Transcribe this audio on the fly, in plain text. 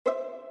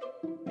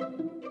In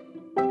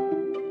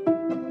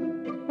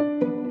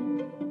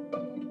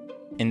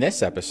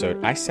this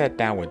episode, I sat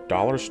down with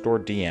Dollar Store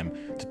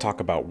DM to talk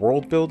about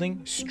world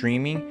building,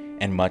 streaming,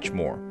 and much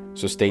more.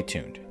 So stay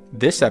tuned.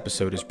 This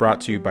episode is brought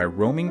to you by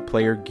Roaming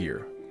Player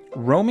Gear.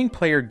 Roaming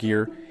Player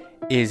Gear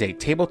is a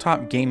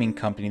tabletop gaming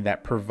company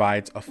that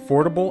provides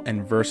affordable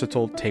and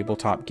versatile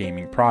tabletop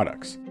gaming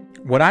products.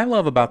 What I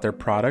love about their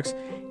products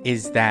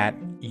is that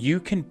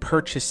you can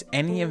purchase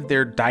any of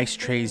their dice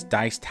trays,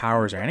 dice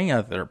towers, or any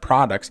other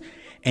products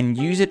and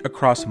use it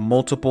across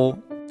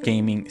multiple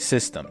gaming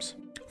systems.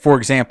 For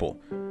example,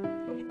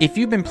 if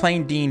you've been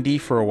playing D&D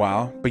for a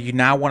while, but you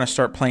now want to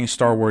start playing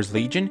Star Wars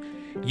Legion,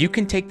 you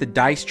can take the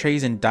dice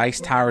trays and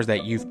dice towers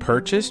that you've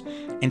purchased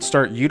and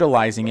start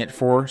utilizing it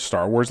for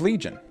Star Wars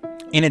Legion.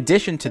 In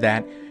addition to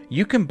that,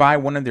 you can buy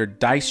one of their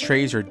dice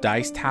trays or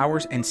dice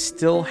towers and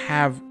still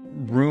have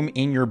room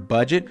in your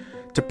budget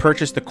to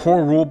purchase the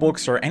core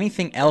rulebooks or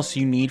anything else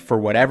you need for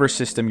whatever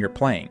system you're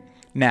playing.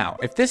 Now,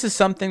 if this is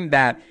something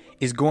that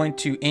is going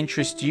to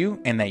interest you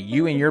and that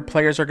you and your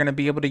players are going to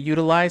be able to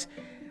utilize,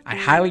 I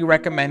highly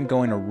recommend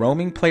going to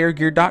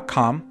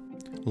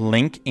roamingplayergear.com,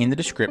 link in the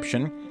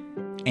description,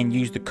 and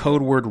use the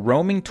code word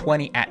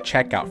roaming20 at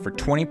checkout for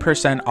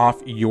 20%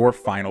 off your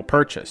final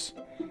purchase.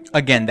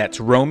 Again, that's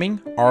roaming,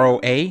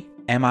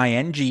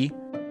 ROAMING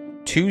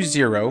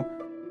 20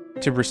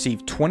 to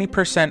receive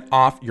 20%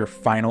 off your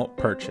final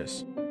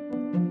purchase.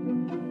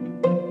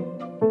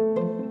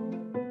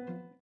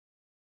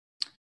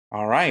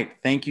 All right.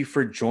 Thank you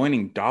for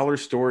joining Dollar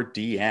Store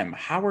DM.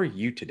 How are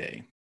you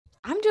today?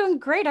 I'm doing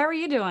great. How are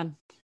you doing?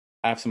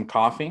 I have some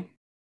coffee.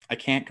 I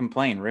can't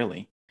complain,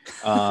 really.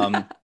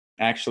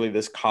 Actually,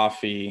 this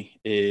coffee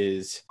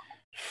is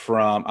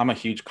from, I'm a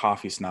huge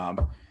coffee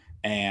snob,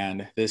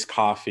 and this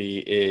coffee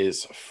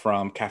is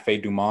from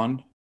Café du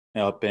Monde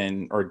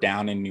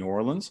down in New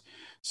Orleans.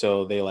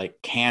 So they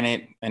like can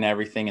it and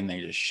everything, and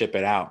they just ship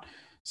it out.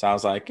 So I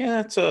was like,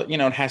 yeah,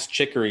 it has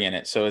chicory in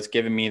it. So it's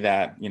giving me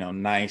that,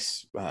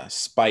 nice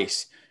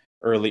spice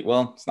early.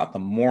 Well, it's not the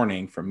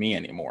morning for me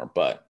anymore,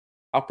 but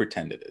I'll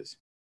pretend it is.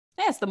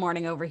 Yeah, it's the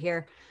morning over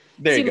here.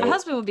 There you go. My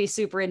husband would be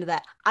super into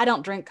that. I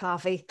don't drink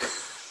coffee.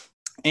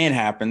 It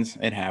happens.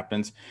 It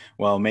happens.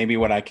 Well, maybe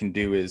what I can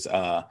do is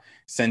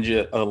send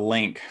you a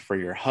link for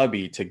your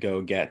hubby to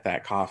go get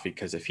that coffee,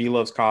 because if he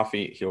loves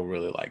coffee, he'll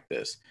really like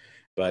this.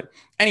 But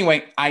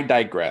anyway, I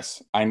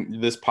digress.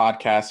 This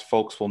podcast,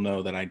 folks will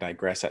know that I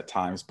digress at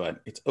times,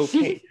 but it's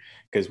okay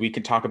because we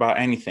can talk about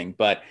anything.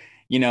 But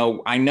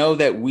I know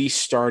that we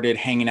started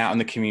hanging out in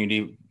the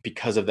community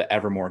because of the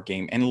Evermore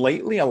game. And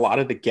lately, a lot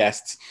of the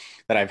guests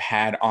that I've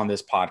had on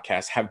this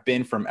podcast have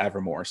been from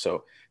Evermore.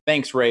 So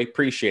thanks, Ray.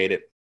 Appreciate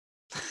it.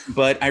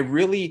 But I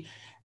really,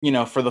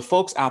 for the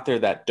folks out there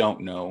that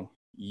don't know,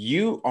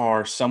 you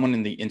are someone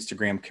in the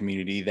Instagram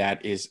community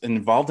that is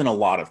involved in a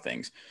lot of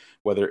things,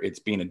 whether it's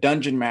being a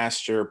dungeon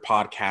master,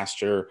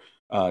 podcaster,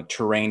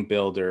 terrain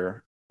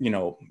builder,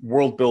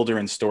 world builder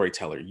and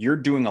storyteller. You're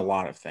doing a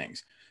lot of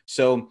things.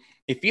 So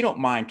if you don't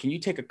mind, can you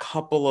take a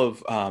couple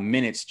of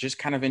minutes, just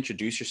kind of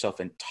introduce yourself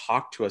and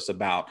talk to us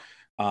about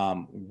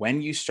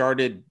when you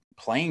started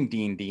playing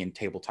D&D and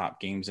tabletop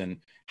games and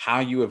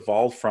how you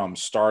evolved from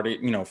start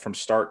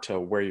to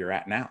where you're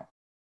at now?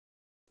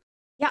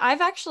 Yeah,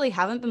 I've actually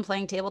haven't been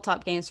playing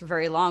tabletop games for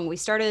very long. We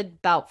started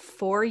about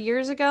 4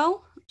 years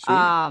ago.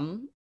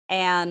 Sweet.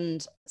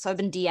 And so I've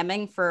been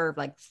DMing for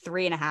like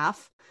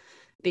 3.5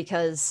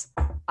 because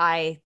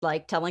I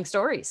like telling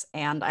stories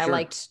and I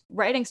liked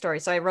writing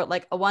stories. So I wrote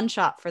like a one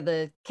shot for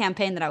the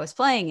campaign that I was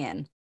playing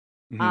in,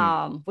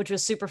 which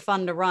was super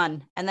fun to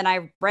run. And then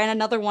I ran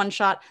another one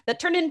shot that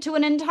turned into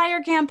an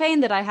entire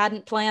campaign that I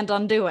hadn't planned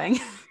on doing.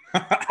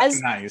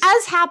 as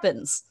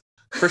happens.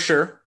 For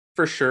sure.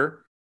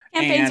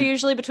 Campaigns are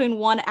usually between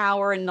 1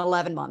 hour and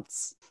 11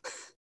 months.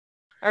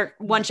 Or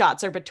one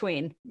shots are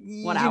between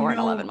 1 hour and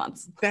 11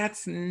 months.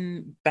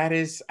 That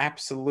is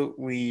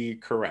absolutely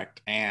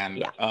correct. And,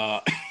 yeah.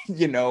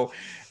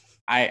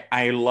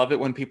 I love it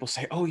when people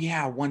say, oh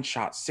yeah, one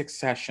shot, 6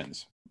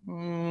 sessions.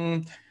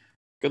 Good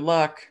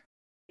luck.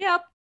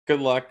 Yep.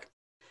 Good luck.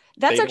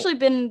 That's actually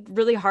been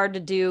really hard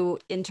to do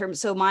in terms.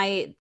 So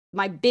my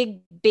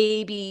big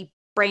baby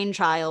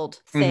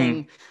brainchild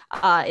thing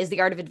is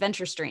the Art of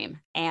Adventure stream.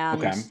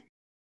 And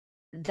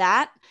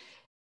that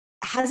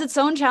has its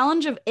own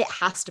challenge of it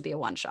has to be a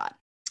one shot.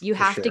 You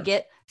have to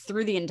get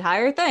through the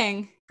entire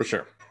thing for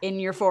sure in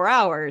your 4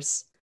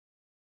 hours,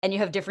 and you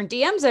have different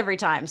DMs every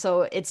time.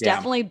 So it's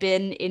definitely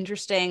been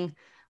interesting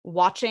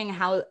watching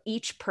how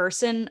each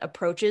person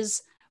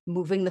approaches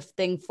moving the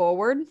thing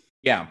forward.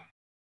 Yeah.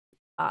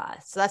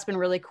 So that's been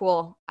really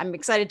cool. I'm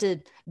excited to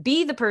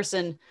be the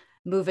person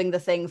moving the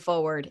thing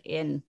forward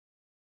in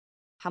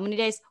how many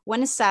days?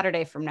 When is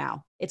Saturday from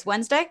now? It's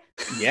Wednesday?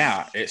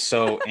 Yeah.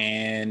 So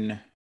in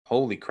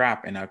holy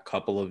crap, in a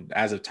couple of,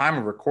 as of time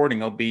of recording,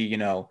 it'll be,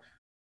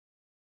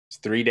 it's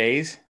 3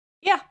 days.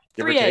 Yeah,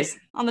 3 days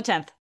on the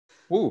 10th.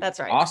 Ooh, that's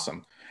right.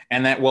 Awesome.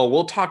 And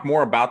we'll talk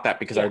more about that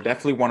because I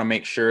definitely want to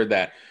make sure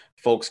that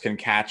folks can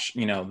catch,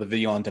 the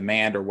video on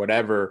demand or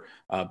whatever,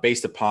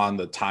 based upon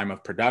the time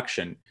of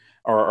production,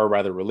 or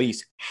rather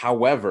release.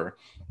 However,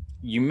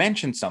 you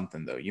mentioned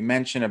something though. You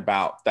mentioned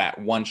about that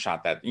one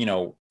shot that,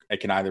 it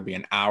can either be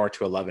an hour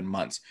to 11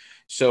 months.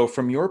 So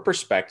from your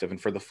perspective,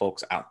 and for the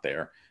folks out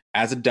there,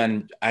 as a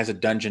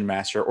dungeon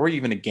master or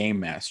even a game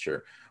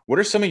master, what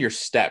are some of your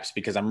steps?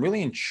 Because I'm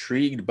really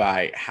intrigued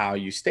by how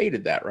you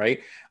stated that,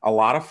 right? A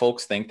lot of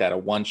folks think that a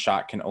one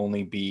shot can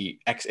only be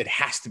X, it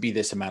has to be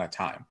this amount of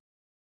time.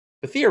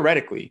 But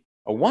theoretically,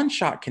 a one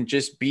shot can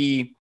just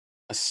be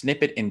a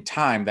snippet in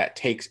time that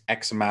takes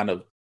X amount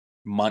of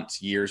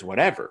months, years,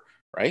 whatever,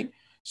 right?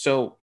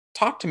 So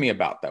talk to me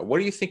about that. What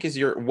do you think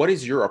what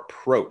is your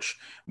approach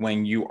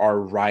when you are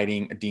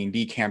writing a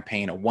D&D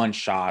campaign, a one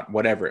shot,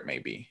 whatever it may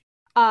be?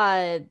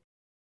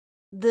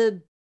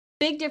 The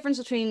big difference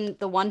between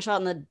the one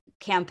shot and the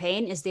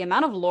campaign is the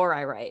amount of lore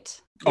I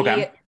write. Okay.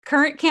 The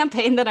current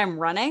campaign that I'm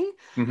running,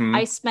 Mm-hmm.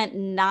 I spent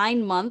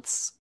 9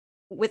 months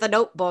with a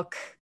notebook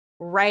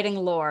writing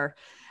lore,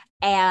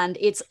 and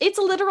it's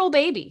a literal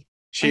baby.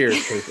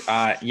 Cheers.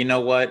 You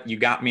know what? You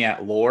got me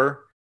at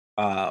lore.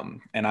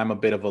 And I'm a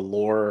bit of a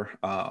lore.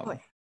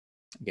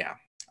 Yeah,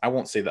 I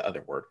won't say the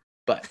other word,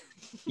 but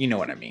you know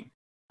what I mean.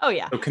 Oh,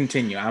 yeah. So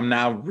continue. I'm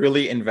now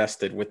really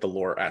invested with the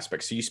lore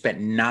aspect. So you spent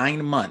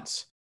 9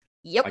 months.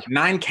 Yep. Like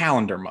 9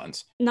 calendar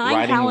months.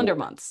 9 calendar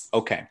lore. months.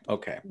 Okay.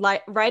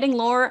 Like writing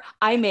lore.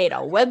 I made a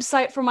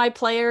website for my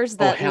players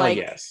that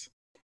yes.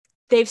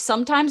 They've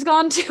sometimes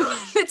gone to.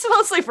 It's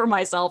mostly for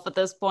myself at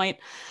this point.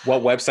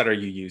 What website are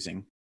you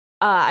using?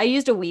 I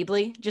used a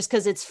Weebly just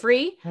because it's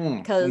free,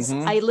 because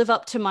I live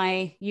up to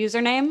my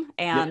username,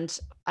 and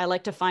I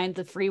like to find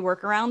the free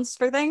workarounds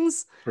for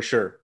things. For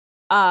sure.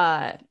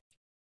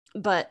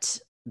 But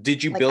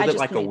did you build it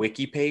like a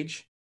wiki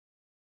page?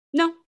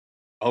 No.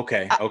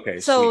 Okay.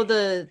 So sweet.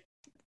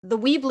 the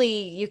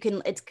Weebly,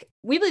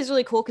 Weebly is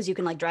really cool because you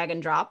can like drag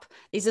and drop.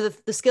 These are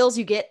the skills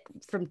you get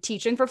from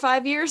teaching for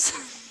 5 years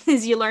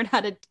is you learn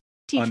how to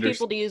teach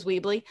people to use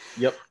Weebly.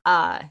 Yep.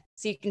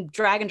 So you can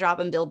drag and drop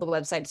and build the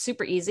website. It's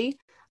super easy.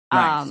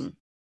 Nice.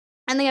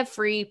 And they have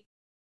free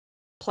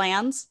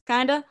plans,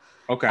 kind of.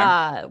 Okay.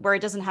 Where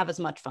it doesn't have as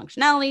much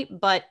functionality,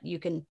 but you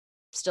can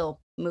still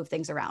move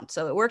things around.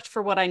 So it worked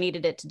for what I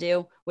needed it to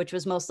do, which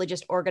was mostly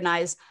just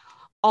organize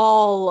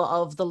all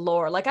of the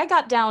lore. Like I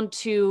got down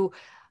to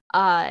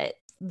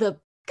the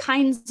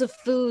kinds of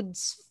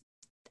foods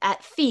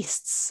at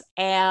feasts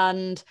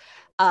and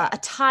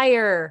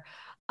attire,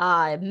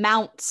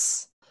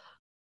 mounts,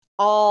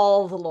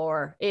 all the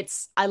lore.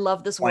 I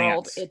love this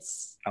world.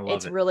 It's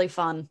really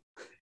fun.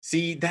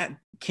 See that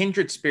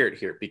kindred spirit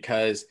here,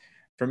 because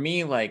for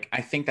me, like,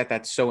 I think that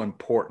that's so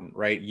important,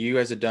 right? You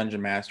as a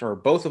dungeon master, or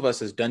both of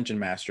us as dungeon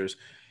masters,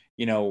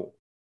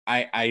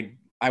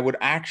 I would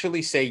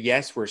actually say,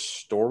 yes, we're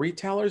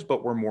storytellers,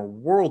 but we're more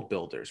world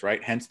builders,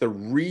 right? Hence the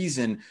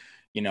reason,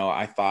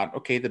 I thought,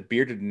 okay, the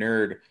bearded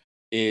nerd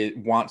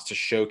wants to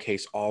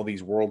showcase all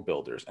these world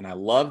builders. And I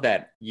love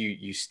that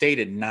you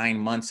stated 9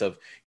 months of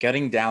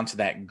getting down to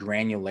that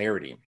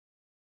granularity.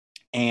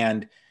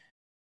 And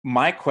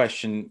my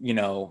question,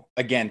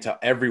 again, to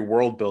every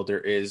world builder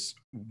is,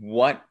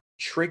 what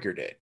triggered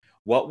it?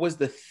 What was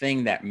the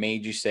thing that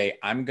made you say,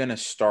 I'm going to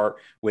start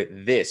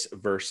with this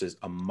versus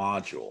a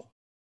module?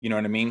 You know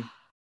what I mean?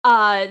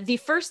 The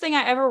first thing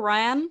I ever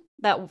ran,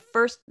 not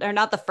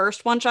the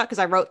first one shot, because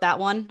I wrote that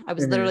one. I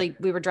was literally,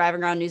 we were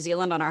driving around New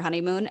Zealand on our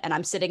honeymoon, and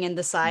I'm sitting in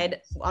the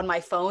side on my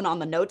phone on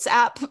the notes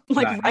app,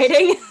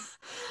 writing.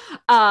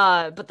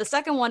 But the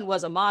second one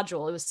was a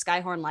module. It was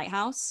Skyhorn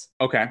Lighthouse.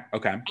 Okay.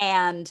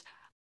 And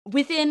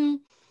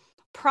within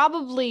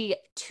probably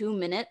 2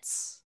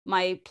 minutes,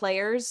 my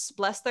players,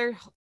 bless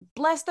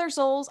their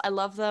souls, I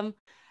love them,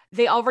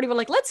 they already were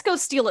like, let's go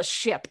steal a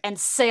ship and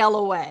sail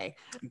away.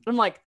 I'm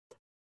like,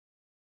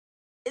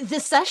 the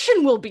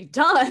session will be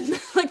done.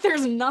 Like,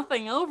 there's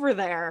nothing over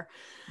there.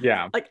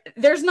 Yeah. Like,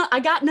 I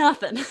got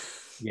nothing.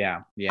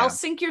 Yeah. I'll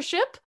sink your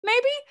ship,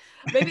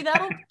 maybe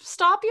that'll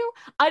stop you.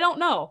 I don't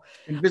know.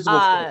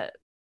 Invisible.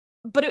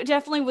 But it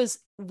definitely was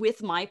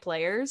with my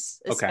players,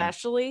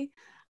 especially. Okay.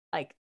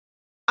 Like,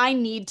 I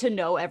need to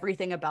know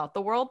everything about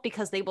the world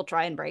because they will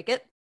try and break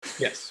it.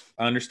 Yes,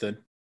 understood.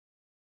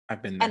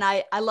 I've been there.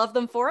 And I love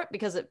them for it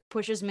because it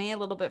pushes me a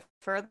little bit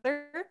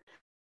further.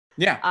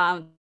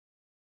 Yeah.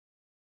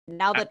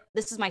 Now that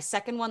this is my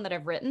second one that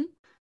I've written,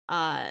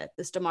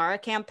 this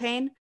Damara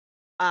campaign,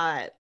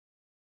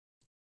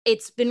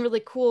 it's been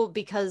really cool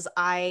because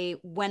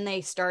when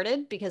they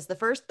started, because the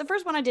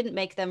first one I didn't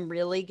make them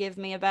really give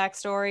me a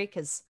backstory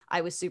because I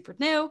was super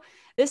new.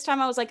 This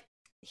time I was like,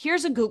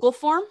 here's a Google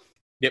form.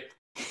 Yep.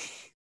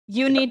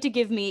 You need to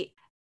give me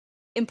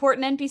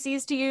important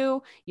NPCs to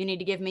you. You need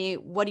to give me,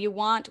 what do you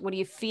want? What do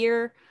you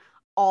fear?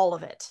 All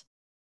of it.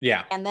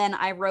 Yeah. And then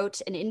I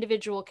wrote an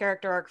individual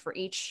character arc for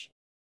each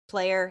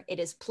player. It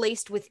is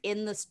placed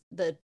within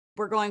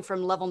we're going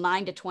from level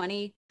 9 to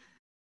 20.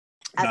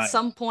 At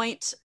some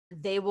point,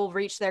 they will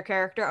reach their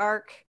character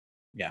arc.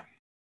 Yeah.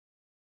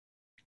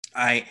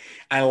 I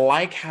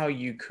like how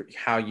you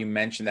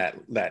mentioned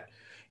that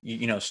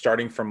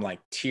starting from like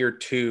tier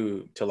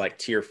 2 to like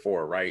tier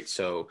 4, right?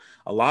 So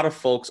a lot of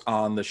folks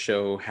on the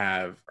show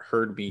have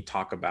heard me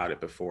talk about it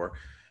before.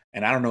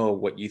 And I don't know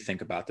what you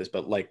think about this,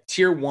 but like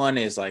tier 1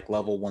 is like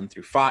level 1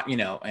 through 5,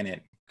 and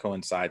it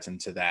coincides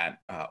into that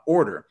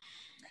order.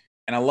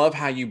 And I love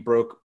how you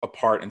broke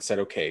apart and said,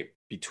 okay,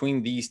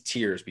 between these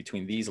tiers,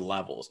 between these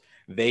levels,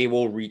 they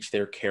will reach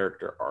their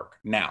character arc.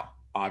 Now,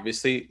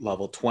 obviously,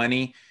 level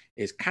 20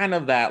 is kind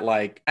of that,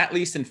 like, at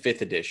least in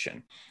fifth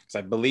edition. Because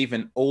I believe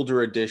in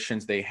older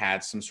editions, they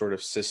had some sort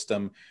of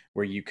system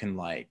where you can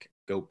like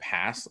go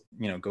past,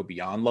 go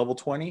beyond level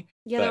 20.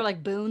 Yeah, they're But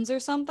like boons or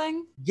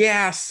something.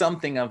 yeah,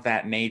 something of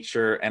that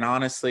nature. And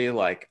honestly,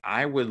 like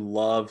I would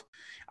love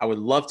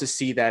to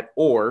see that.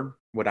 Or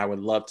what I would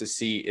love to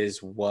see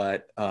is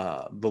what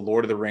the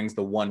Lord of the Rings,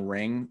 the One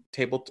Ring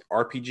table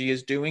RPG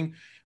is doing,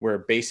 where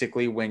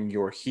basically when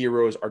your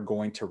heroes are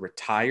going to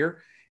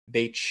retire,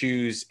 they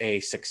choose a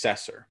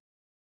successor,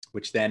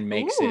 which then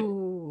makes it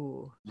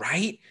Ooh,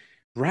 right.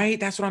 Right.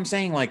 That's what I'm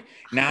saying. Like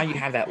now I you like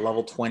have that that.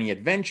 level 20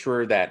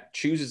 adventurer that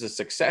chooses a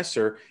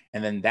successor,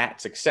 and then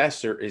that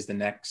successor is the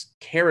next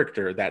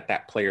character that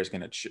that player is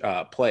going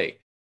to play.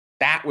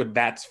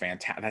 That's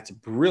fantastic. That's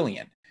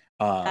brilliant.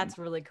 Um, That's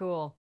really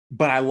cool.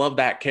 but I love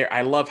that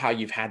I love how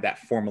you've had that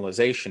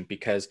formalization,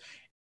 because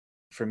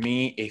for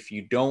me, if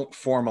you don't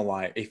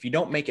formalize, if you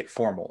don't make it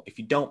formal, if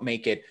you don't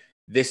make it,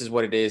 this is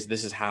what it is,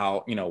 this is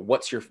how,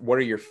 what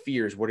are your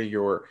fears, what are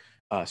your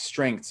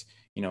strengths,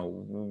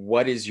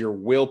 what is your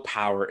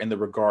willpower in the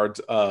regards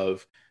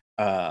of,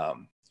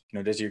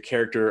 does your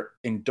character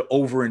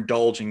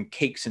overindulge in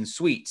cakes and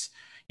sweets,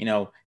 you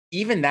know,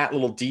 even that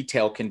little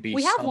detail can be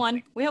We have something.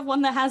 one. We have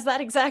one that has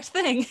that exact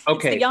thing. It's the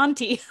Okay.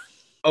 Yanti.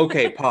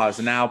 Okay, pause.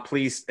 Now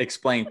please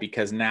explain,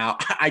 because now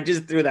I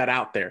just threw that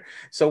out there.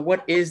 So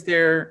what is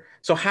there?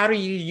 So how do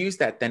you use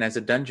that then as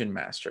a dungeon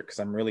master? Because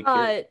I'm really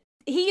curious. Uh,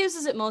 he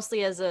uses it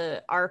mostly as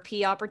a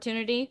RP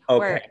opportunity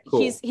where Okay,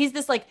 he's cool. he's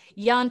this like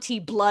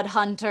Yanti blood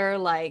hunter,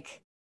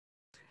 like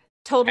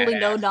totally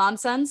no Badass.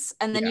 nonsense.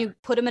 And then Yeah, you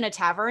put him in a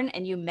tavern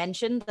and you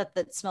mention that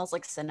that smells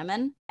like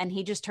cinnamon, and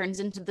he just turns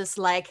into this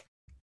like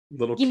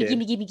little gimme, kid.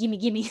 gimme, gimme, gimme,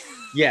 gimme.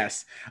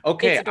 Yes. It's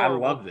Okay, I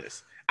adorable. love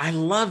this. I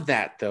love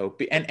that though.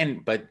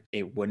 And but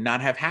it would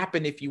not have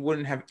happened if you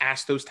wouldn't have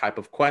asked those type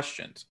of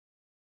questions.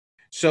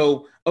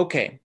 So,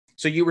 okay.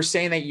 So you were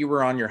saying that you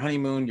were on your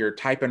honeymoon, you're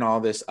typing all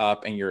this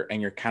up, and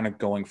you're kind of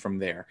going from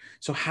there.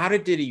 So how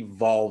did it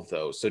evolve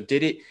though? So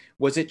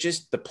was it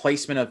just the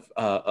placement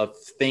of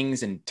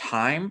things in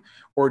time,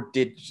 or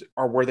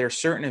were there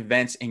certain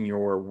events in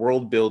your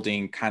world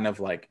building kind of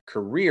like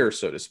career,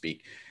 so to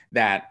speak,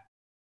 that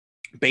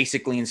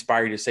basically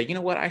inspire you to say, you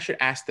know what, I should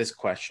ask this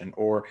question,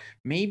 or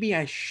maybe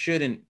I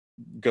shouldn't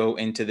go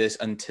into this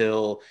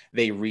until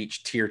they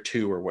reach tier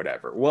 2 or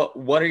whatever.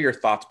 What are your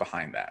thoughts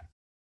behind that?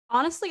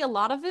 Honestly, a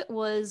lot of it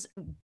was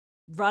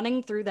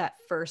running through that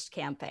first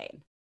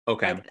campaign.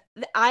 Okay. Like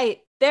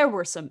I there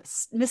were some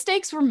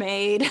mistakes were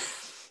made.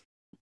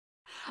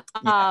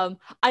 Yeah.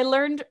 I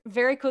learned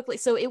very quickly.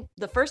 So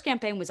the first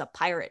campaign was a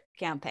pirate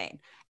campaign,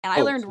 and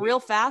I Oh, learned sweet.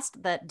 real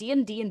fast that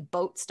D&D and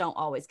boats don't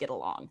always get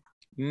along.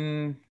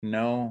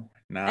 No,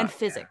 And not.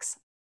 physics.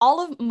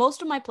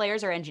 Most of my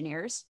players are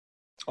engineers,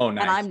 Oh, and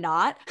nice. I'm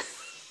not.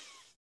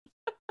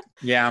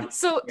 Yeah.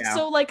 so Yeah.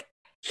 so like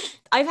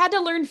I've had to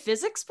learn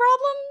physics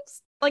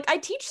problems. Like I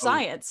teach Oh,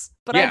 science,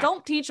 but I yeah.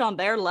 don't teach on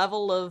their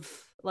level of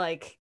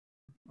like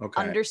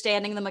Okay.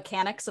 understanding the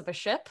mechanics of a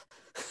ship.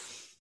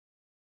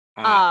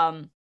 Ah,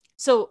 um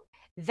so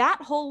that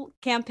whole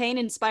campaign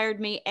inspired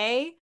me.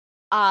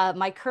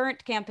 My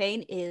current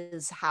campaign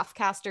is half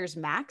casters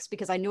max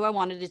because I knew I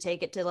wanted to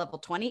take it to level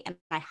 20 and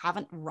I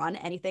haven't run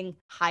anything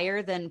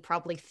higher than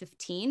probably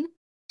 15.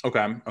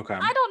 okay. Okay.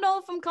 I don't know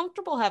if I'm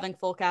comfortable having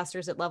full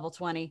casters at level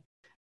 20.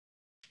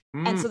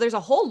 And Mm, so there's a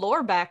whole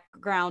lore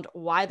background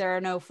why there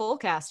are no full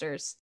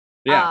casters.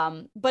 yeah,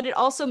 But it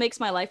also makes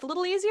my life a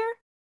little easier.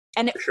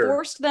 And it for sure.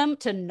 forced them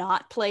to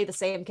not play the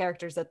same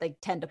characters that they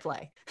tend to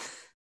play.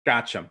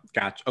 Gotcha.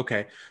 Gotcha.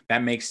 Okay.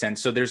 That makes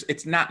sense. So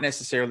it's not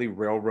necessarily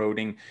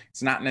railroading.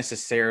 It's not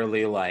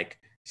necessarily like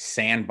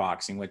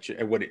sandboxing, which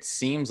what it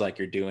seems like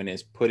you're doing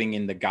is putting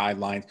in the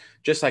guidelines,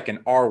 just like in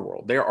our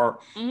world. There are,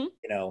 Mhm.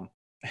 you know,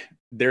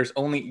 there's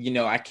only,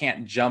 I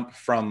can't jump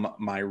from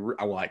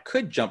well, I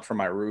could jump from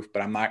my roof,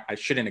 but I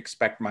shouldn't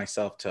expect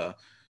myself to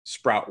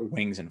sprout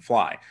wings and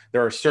fly.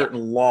 There are Yeah.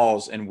 certain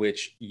laws in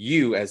which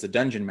you, as a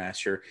dungeon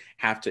master,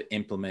 have to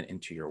implement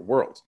into your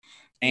world.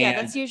 Yeah, And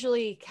that's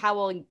usually how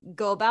we'll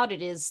go about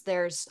it is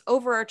there's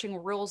overarching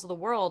rules of the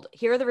world.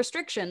 Here are the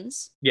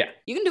restrictions. yeah,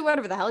 You can do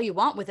whatever the hell you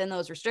want within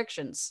those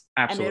restrictions.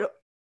 And absolutely.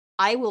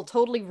 I will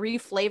totally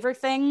reflavor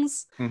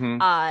things. Hmm.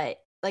 Uh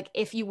like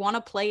if you want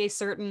to play a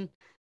certain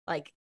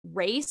like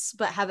race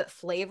but have it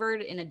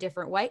flavored in a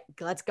different way,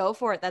 let's go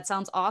for it. That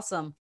sounds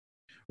awesome.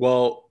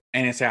 Well,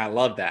 and it's I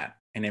love that.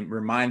 And it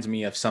reminds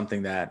me of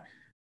something that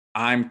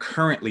I'm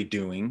currently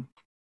doing,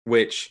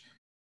 which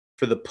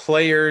for the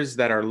players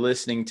that are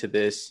listening to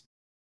this,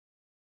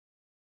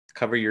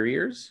 cover your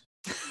ears.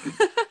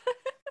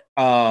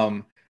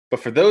 Um, But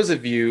for those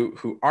of you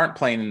who aren't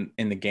playing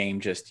in the game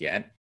just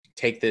yet,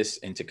 take this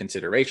into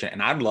consideration.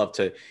 And I'd love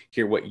to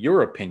hear what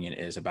your opinion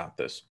is about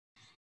this.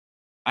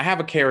 I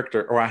have a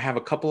character, or I have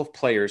a couple of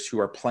players who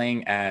are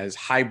playing as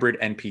hybrid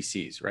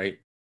NPCs, right?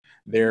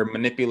 They're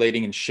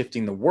manipulating and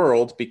shifting the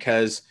world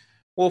because,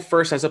 well,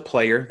 first, as a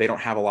player, they don't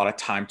have a lot of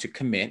time to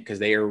commit because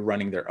they are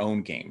running their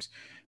own games.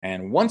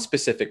 And one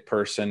specific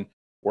person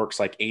works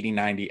like 80,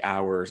 90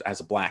 hours as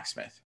a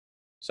blacksmith.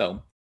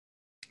 So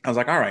I was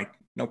like, all right,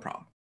 no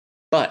problem.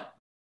 But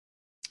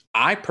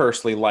I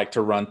personally like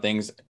to run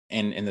things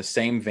in the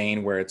same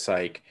vein where it's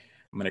like,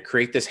 I'm going to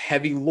create this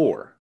heavy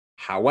lore.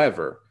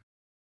 However,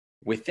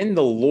 within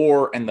the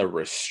lore and the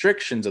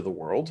restrictions of the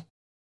world,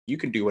 you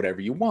can do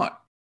whatever you want.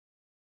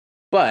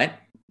 But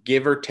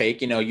give or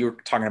take, you were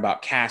talking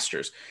about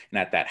casters and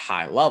at that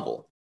high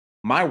level.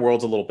 My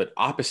world's a little bit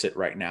opposite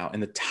right now. In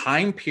the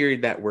time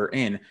period that we're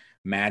in,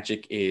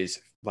 magic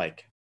is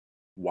like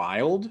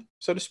wild,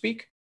 so to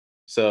speak.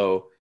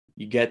 So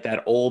you get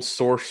that old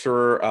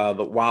sorcerer,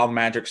 the wild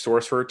magic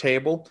sorcerer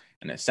table,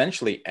 and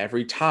essentially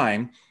every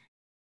time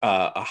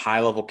a high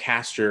level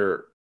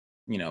caster,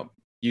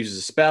 uses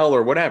a spell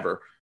or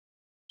whatever,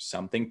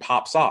 something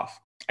pops off.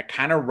 I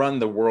kind of run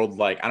the world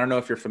like, I don't know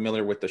if you're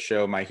familiar with the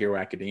show My Hero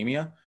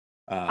Academia.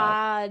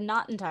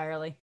 Not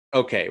entirely.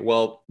 Okay,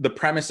 well, the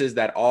premise is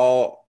that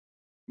all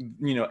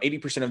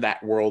 80% of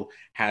that world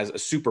has a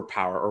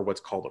superpower or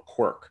what's called a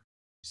quirk.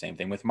 Same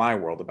thing with my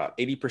world. About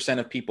 80%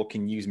 of people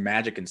can use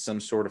magic in some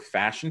sort of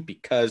fashion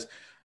because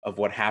of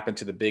what happened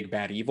to the big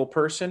bad evil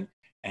person.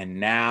 And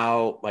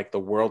now, like, the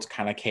world's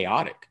kind of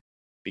chaotic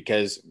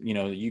because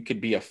you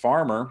could be a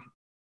farmer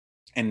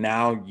and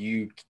now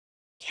you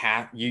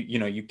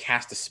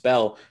cast a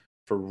spell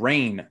for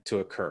rain to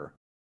occur.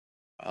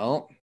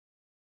 Well,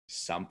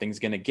 something's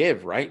going to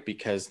give, right?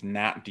 Because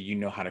now, do you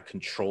know how to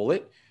control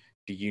it?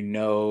 Do you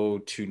know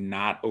to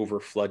not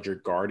overflood your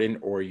garden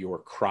or your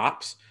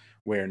crops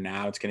where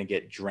now it's going to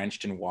get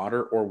drenched in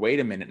water? Or wait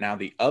a minute, now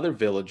the other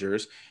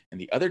villagers and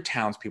the other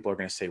townspeople are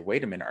going to say,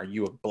 wait a minute, are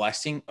you a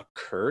blessing, a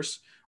curse?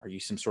 Are you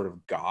some sort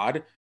of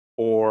god?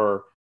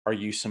 Or are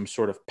you some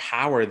sort of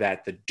power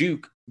that the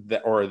duke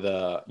or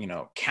the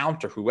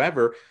count or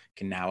whoever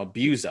can now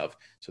abuse of?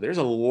 So there's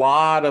a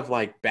lot of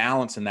like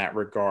balance in that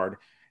regard.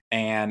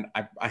 And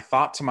I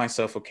thought to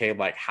myself, okay,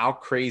 like how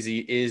crazy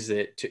is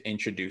it to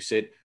introduce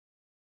it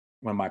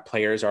when my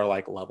players are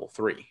like level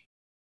 3?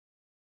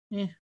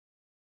 Yeah.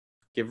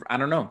 I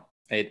don't know.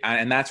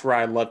 And that's where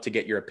I love to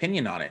get your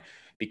opinion on it,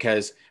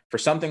 because for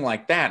something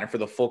like that, and for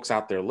the folks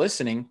out there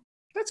listening,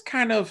 that's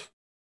kind of,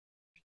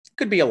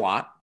 could be a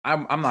lot.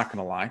 I'm not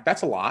going to lie.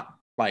 That's a lot.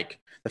 Like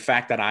the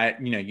fact that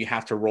you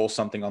have to roll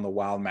something on the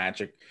wild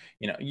magic,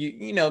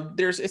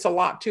 it's a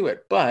lot to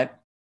it. But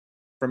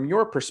from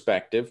your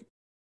perspective,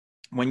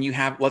 when you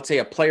have, let's say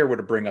a player were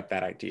to bring up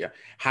that idea,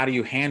 how do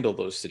you handle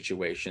those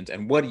situations?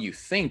 And what do you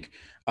think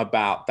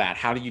about that?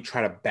 How do you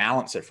try to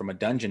balance it from a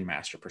dungeon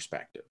master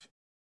perspective?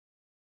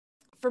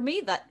 For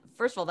me, that,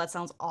 first of all, that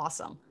sounds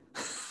awesome.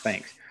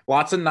 Thanks.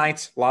 Lots of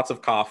nights, lots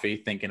of coffee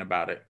thinking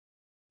about it.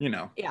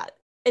 Yeah.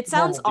 It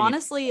sounds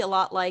honestly a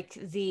lot like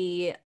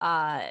the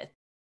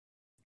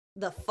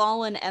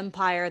fallen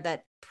empire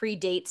that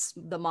predates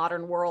the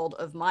modern world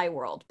of my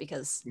world,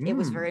 because it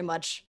was very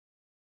much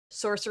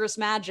sorcerous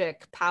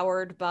magic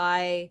powered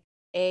by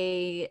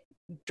a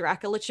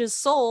Dracolich's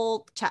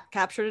soul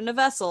captured in a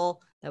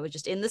vessel that was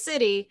just in the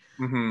city.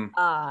 Mm-hmm.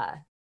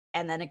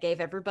 And then it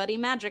gave everybody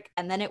magic,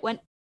 and then it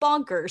went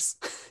bonkers.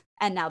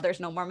 And now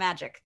there's no more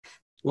magic.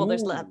 Well,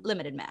 there's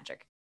limited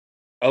magic.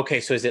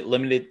 Okay, so is it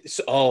limited?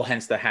 Oh,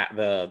 hence the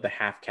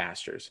half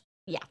casters.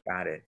 Yeah.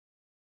 Got it.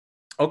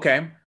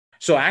 Okay.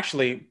 So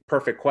actually,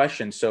 perfect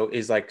question. So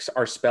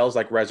are spells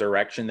like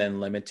resurrection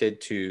then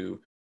limited to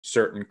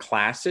certain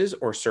classes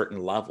or certain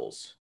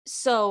levels?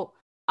 So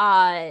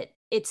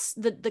it's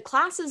the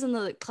classes and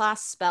the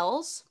class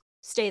spells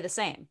stay the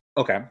same.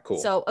 Okay, cool.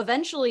 So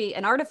eventually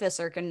an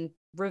artificer can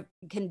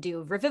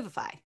do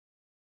revivify,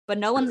 but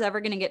no one's ever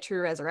going to get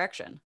true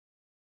resurrection.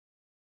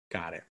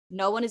 Got it.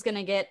 No one is going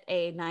to get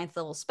a 9th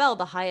level spell.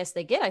 The highest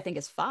they get, I think,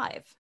 is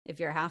 5 if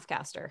you're a half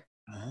caster.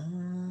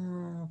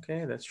 Oh,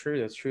 okay, that's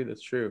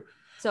true.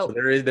 So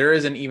there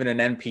isn't even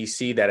an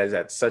NPC that is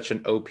at such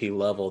an OP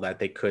level that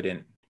they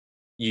couldn't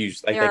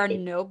use. Like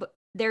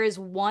there is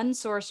one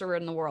sorcerer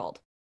in the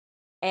world,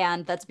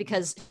 and that's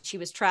because she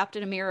was trapped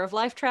in a mirror of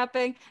life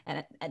trapping.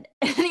 And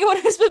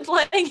anyone who's been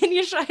playing in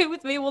Yeshai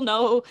with me will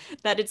know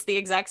that it's the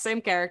exact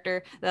same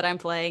character that I'm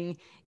playing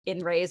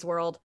in Ray's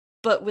world,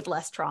 but with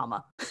less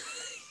trauma.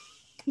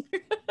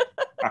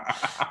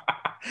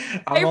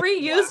 I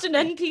reused an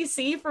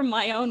NPC from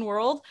my own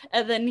world,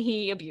 and then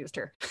he abused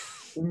her.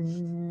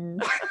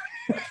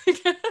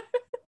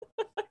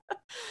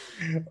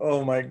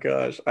 Oh my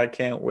gosh, I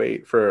can't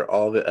wait for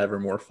all the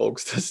Evermore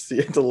folks to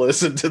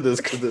listen to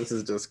this, because this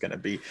is just going to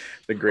be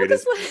the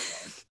greatest.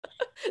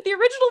 The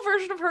original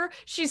version of her,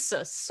 she's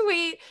so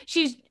sweet.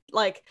 She's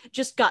like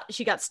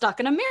she got stuck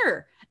in a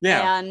mirror.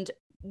 Yeah. And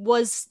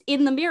was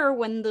in the mirror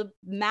when the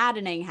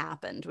maddening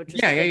happened, which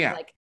was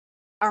like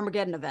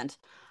Armageddon event.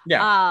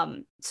 Yeah.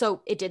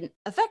 So it didn't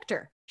affect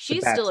her. But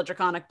She's still that's, a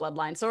draconic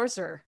bloodline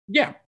sorcerer.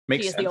 yeah, She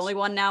makes is the sense. only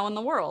one now in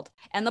the world.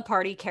 And the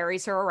party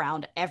carries her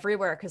around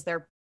everywhere because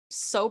they're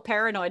so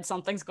paranoid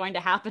something's going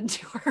to happen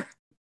to her.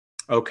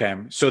 Okay.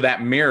 So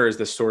that mirror is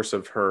the source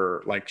of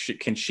her, like,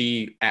 can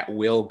she at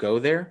will go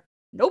there?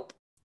 Nope.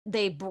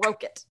 They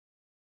broke it.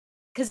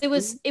 Because it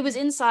was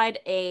inside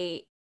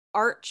a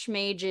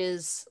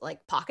archmage's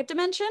like pocket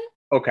dimension.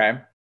 Okay.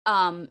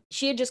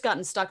 She had just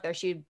gotten stuck there.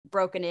 She'd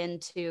broken in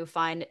to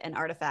find an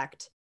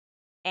artifact,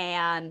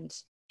 and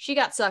she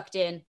got sucked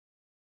in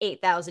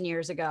 8,000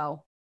 years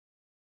ago,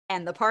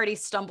 and the party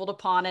stumbled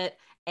upon it,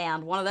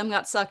 and one of them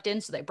got sucked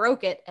in, so they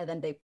broke it, and then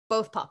they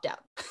both popped out.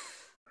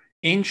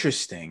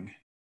 Interesting.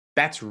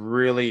 That's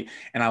really,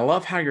 and I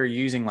love how you're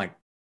using like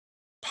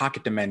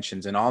pocket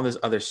dimensions and all this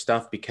other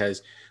stuff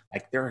because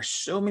like there are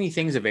so many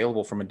things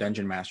available from a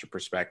dungeon master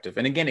perspective.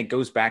 And again, it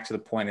goes back to the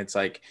point. It's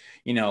like,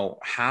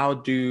 how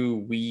do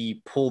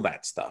we pull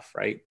that stuff,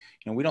 right?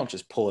 We don't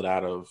just pull it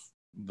out of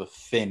the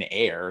thin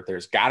air.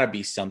 There's got to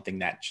be something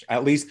that,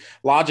 at least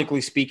logically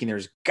speaking,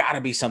 there's got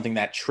to be something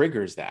that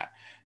triggers that.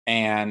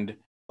 And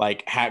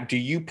like, do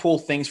you pull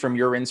things from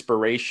your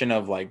inspiration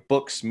of like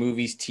books,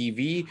 movies,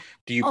 TV?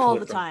 Do you pull All it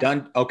the from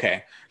time.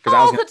 Okay, because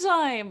I was All gonna. the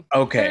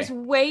time. There's Okay.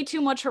 way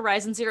too much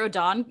Horizon Zero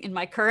Dawn in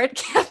my current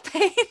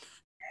campaign.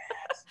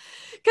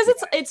 Because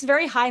it's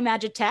very high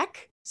magic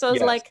tech. So I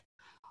was Yes. like,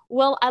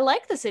 well, I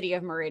like the city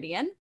of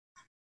Meridian.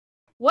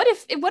 What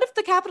if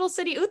the capital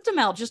city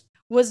Uthtamel just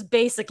was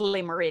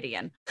basically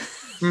Meridian?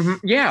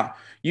 Yeah,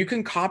 you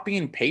can copy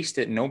and paste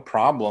it, no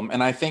problem.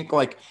 And I think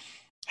like,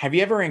 have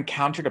you ever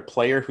encountered a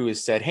player who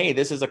has said, "Hey,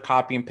 this is a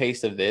copy and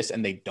paste of this,"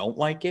 and they don't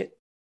like it?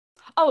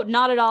 Oh,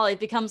 not at all. It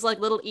becomes like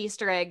little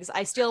Easter eggs.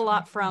 I steal a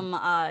lot from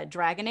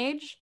Dragon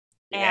Age.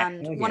 Yeah,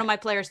 And hell one yeah, of my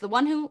players, the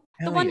hell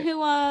one yeah,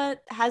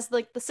 who has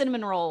like the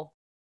cinnamon roll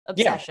yeah,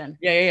 obsession.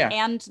 yeah, yeah,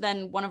 yeah. And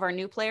then one of our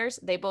new players,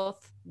 they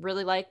both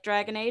really like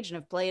Dragon Age and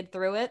have played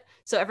through it.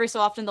 So every so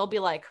often they'll be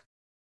like,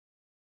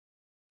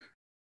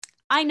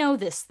 I know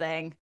this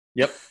thing.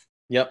 Yep,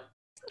 yep.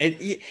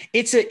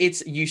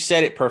 It's you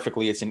said it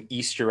perfectly. It's an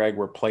Easter egg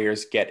where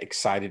players get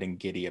excited and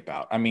giddy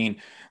about. I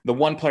mean, the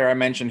one player I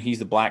mentioned, he's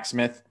the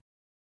blacksmith,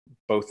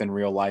 both in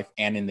real life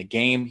and in the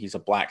game. He's a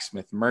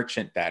blacksmith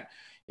merchant that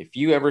if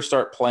you ever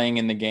start playing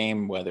in the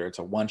game, whether it's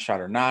a one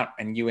shot or not,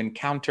 and you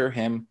encounter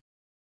him,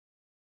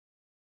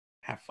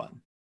 have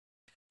fun.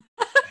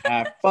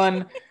 Have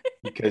fun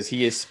because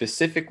he is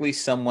specifically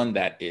someone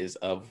that is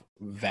of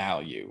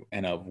value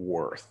and of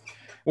worth.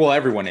 Well,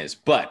 everyone is,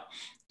 but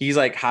he's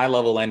like high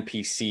level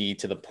NPC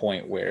to the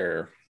point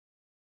where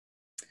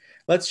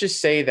let's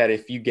just say that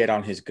if you get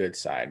on his good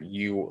side,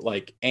 you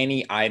like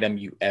any item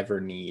you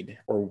ever need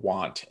or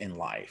want in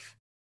life,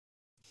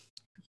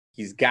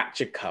 he's got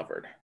you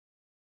covered.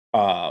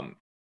 Um,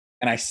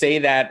 and I say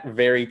that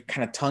very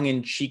kind of tongue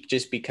in cheek,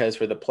 just because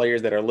for the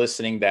players that are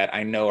listening that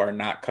I know are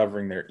not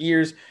covering their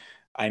ears,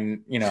 I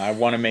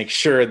want to make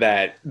sure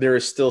that there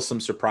is still some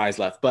surprise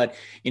left. But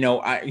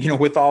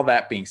with all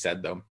that being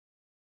said, though,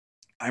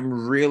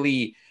 I'm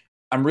really,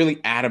 I'm really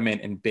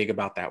adamant and big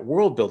about that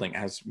world building,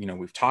 as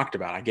we've talked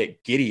about. I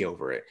get giddy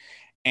over it,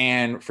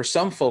 and for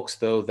some folks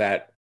though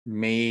that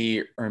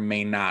may or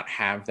may not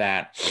have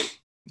that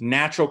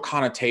natural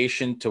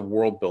connotation to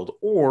world build,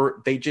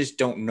 or they just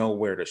don't know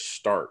where to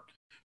start.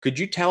 Could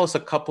you tell us a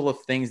couple of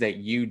things that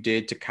you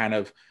did to kind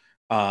of,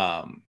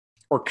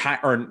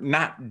 or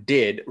not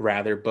did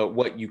rather, but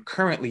what you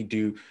currently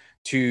do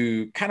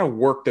to kind of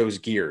work those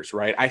gears,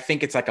 right? I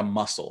think it's like a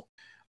muscle.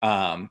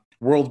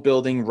 World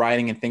building,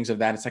 writing, and things of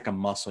that. It's like a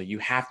muscle. You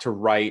have to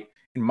write.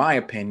 In my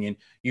opinion,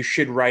 you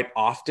should write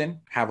often,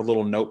 have a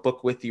little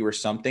notebook with you or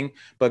something,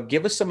 but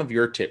give us some of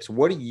your tips.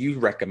 What do you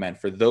recommend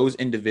for those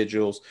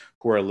individuals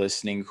who are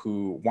listening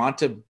who want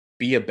to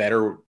be a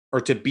better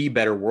or to be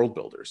better world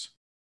builders?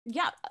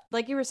 Yeah,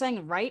 like you were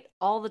saying, right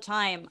all the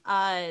time.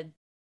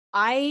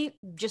 I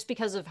just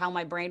because of how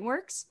my brain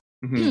works,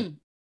 Mm-hmm.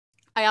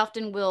 I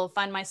often will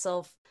find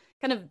myself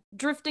kind of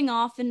drifting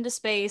off into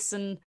space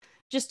and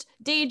just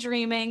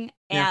daydreaming.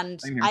 Yeah, And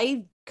same here.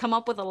 I come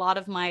up with a lot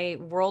of my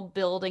world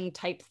building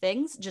type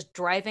things just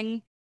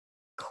driving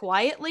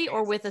quietly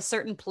or with a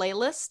certain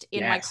playlist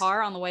in my Yes.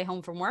 car on the way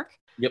home from work.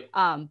 Yep.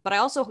 But I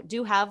also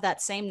do have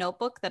that same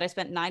notebook that I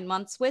spent 9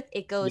 months with.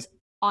 It Yep. goes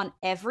on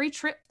every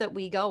trip that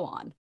we go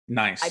on. I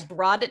Nice.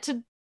 brought it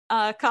to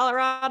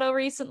Colorado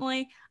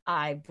recently.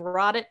 I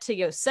brought it to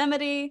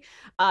Yosemite. It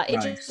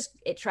Nice. just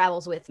it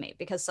travels with me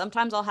because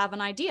sometimes I'll have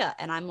an idea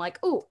and I'm like,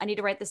 "Oh, I need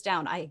to write this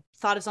down. I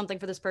thought of something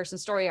for this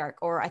person's story arc,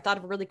 or I thought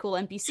of a really cool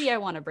NPC I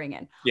want to bring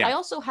in." I Yeah.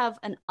 also have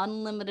an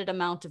unlimited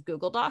amount of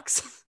Google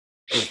Docs.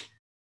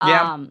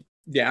 Yeah. um,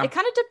 Yeah. it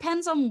kind of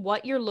depends on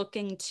what you're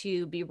looking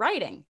to be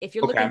writing. If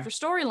you're looking Okay. for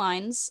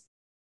storylines,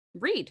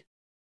 read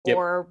Yep.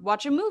 or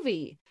watch a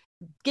movie,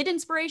 get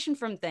inspiration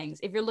from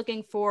things. If you're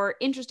looking for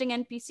interesting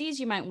NPCs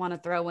you might want to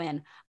throw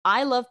in,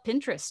 I love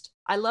Pinterest.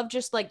 I love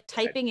just like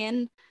typing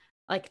in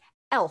like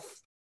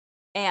elf,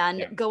 and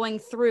Yeah. going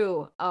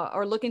through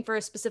or looking for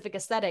a specific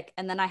aesthetic.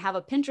 And then I have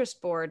a Pinterest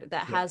board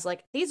that Yep. has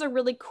like, these are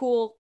really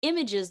cool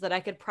images that I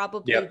could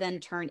probably Yep. then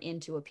turn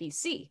into a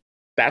PC.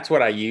 That's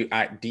what I use.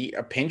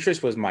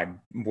 Pinterest was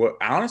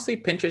honestly,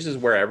 Pinterest is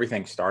where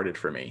everything started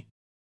for me.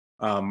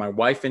 My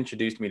wife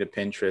introduced me to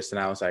Pinterest, and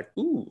I was like,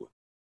 ooh,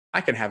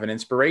 I can have an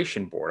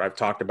inspiration board. I've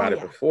talked Oh, about it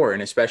yeah. before.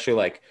 And especially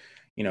like,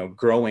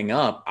 growing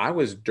up, I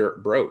was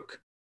dirt broke.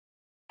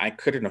 I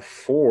couldn't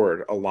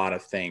afford a lot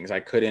of things. I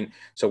couldn't.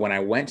 So when I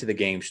went to the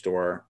game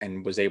store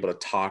and was able to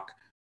talk,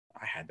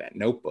 I had that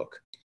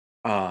notebook.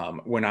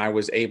 When I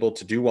was able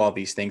to do all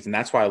these things, and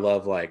that's why I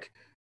love like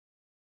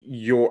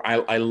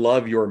I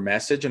love your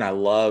message, and I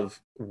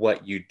love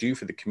what you do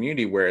for the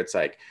community, where it's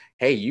like,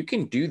 hey, you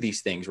can do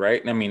these things,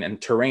 right? And I mean,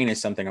 and terrain is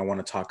something I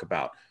want to talk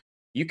about.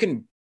 You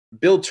can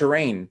build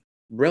terrain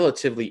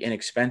relatively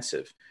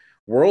inexpensive.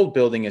 World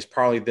building is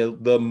probably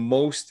the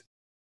most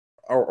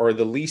or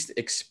the least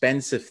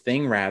expensive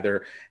thing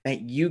rather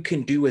that you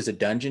can do as a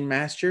dungeon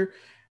master.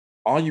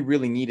 All you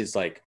really need is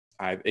like,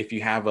 if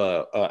you have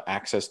a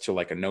access to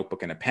like a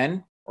notebook and a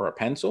pen or a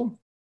pencil,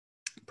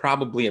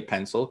 probably a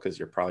pencil because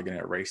you're probably going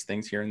to erase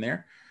things here and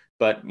there,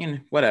 but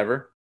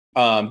whatever.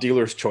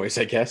 Dealer's choice,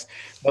 I guess.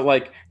 But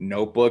like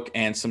notebook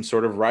and some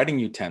sort of writing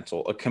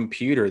utensil, a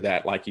computer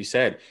that, like you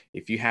said,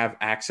 if you have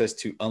access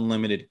to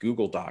unlimited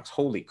Google Docs,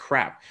 holy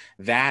crap,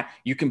 that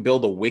you can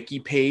build a wiki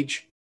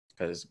page,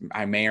 because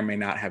I may or may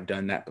not have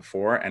done that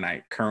before. And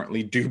I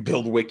currently do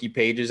build wiki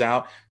pages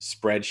out,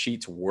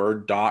 spreadsheets,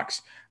 Word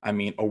docs. I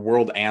mean, a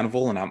world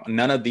anvil. And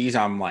none of these,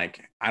 I'm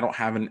like, I don't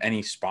have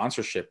any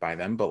sponsorship by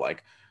them, but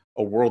like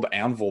a world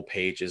anvil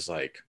page is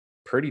like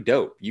pretty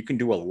dope. You can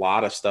do a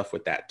lot of stuff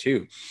with that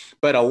too.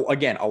 But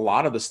again, a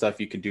lot of the stuff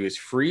you can do is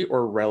free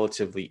or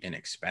relatively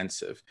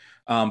inexpensive.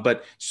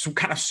 But so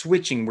kind of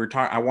switching,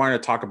 I wanted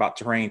to talk about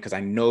terrain because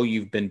I know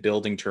you've been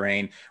building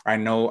terrain. Or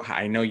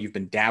I know you've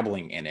been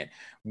dabbling in it.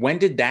 When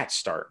did that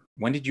start?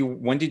 When did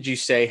you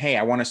say, hey,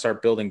 I want to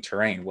start building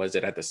terrain? Was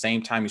it at the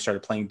same time you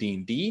started playing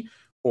D&D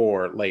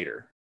or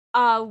later?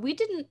 We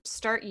didn't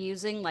start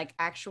using like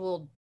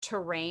actual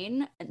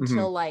terrain Mm-hmm.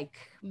 until like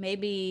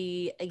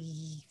maybe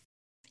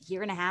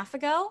year and a half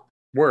ago.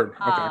 Word.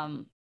 Okay.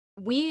 Um,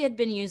 we had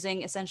been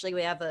using essentially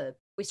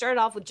we started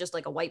off with just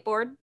like a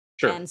whiteboard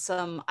Sure. and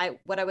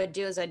what I would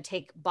do is I'd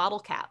take bottle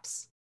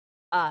caps,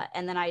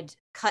 and then I'd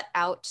cut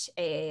out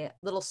a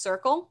little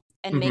circle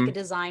and make a Mm-hmm.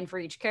 design for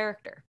each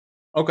character.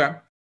 Okay.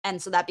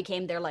 And so that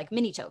became their like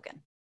mini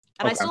token.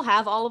 And I Okay. still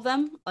have all of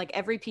them. Like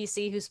every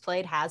PC who's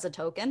played has a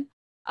token.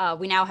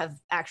 We now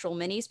have actual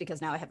minis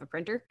because now I have a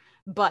printer,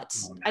 but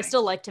Oh, I nice.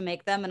 still like to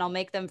make them, and I'll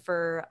make them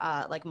for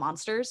like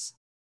monsters,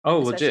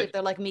 Oh, especially if legit.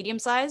 they're like medium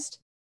sized,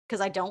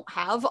 because I don't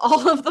have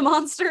all of the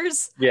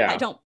monsters. Yeah.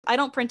 I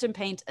don't print and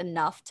paint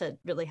enough to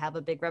really have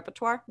a big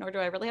repertoire, nor do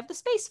I really have the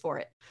space for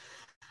it.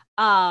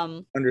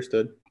 Um,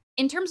 Understood.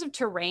 in terms of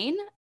terrain,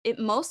 it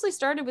mostly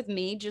started with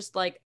me just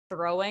like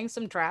throwing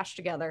some trash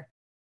together.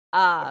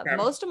 Okay.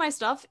 Most of my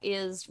stuff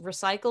is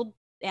recycled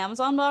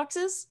Amazon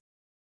boxes.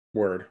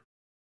 Word.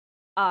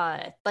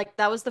 Like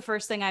that was the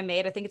first thing I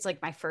made. I think it's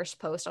like my first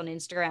post on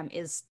Instagram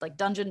is like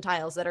dungeon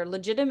tiles that are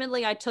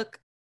legitimately, I took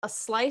a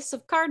slice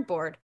of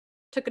cardboard,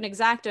 took an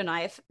X-Acto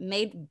knife,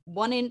 made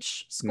 1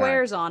 inch Nice.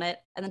 squares on it,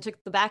 and then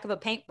took the back of a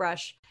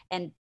paintbrush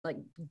and like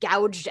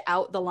gouged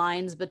out the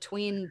lines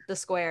between the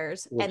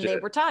squares, and they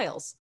Legit. were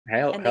tiles.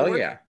 And they Hell work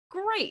yeah.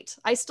 great.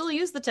 I still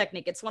use the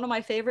technique. It's one of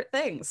my favorite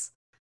things.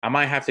 I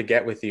might have to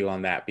get with you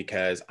on that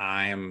because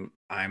I'm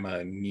a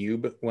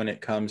noob when it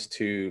comes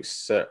to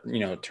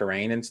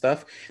terrain and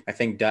stuff. I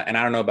think and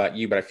I don't know about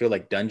you, but I feel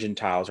like dungeon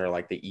tiles are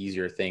like the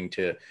easier thing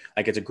to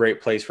like. It's a great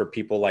place for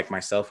people like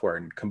myself who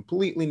are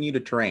completely new to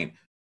terrain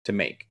to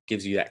make.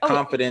 Gives you that Oh yeah,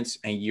 confidence,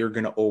 and you're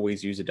gonna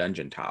always use a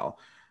dungeon tile.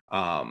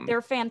 Um,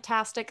 they're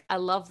fantastic. I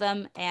love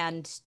them,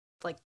 and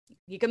like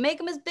you can make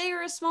them as big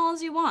or as small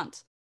as you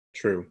want.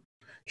 True,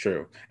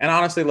 true. And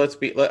honestly,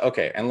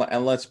 okay, and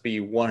let's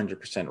be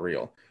 100%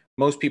 real.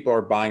 Most people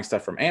are buying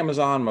stuff from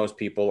Amazon. Most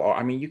people are.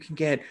 I mean,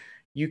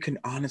 you can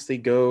honestly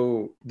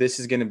go. This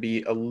is going to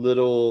be a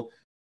little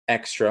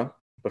extra,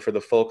 but for the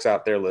folks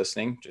out there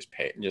listening,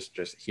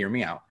 just hear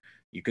me out.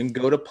 You can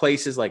go to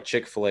places like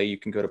Chick-fil-A. You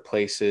can go to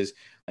places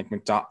like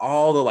McDonald's,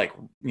 all the like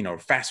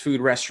fast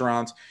food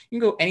restaurants. You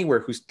can go anywhere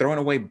who's throwing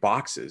away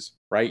boxes,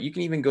 right? You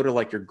can even go to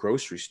like your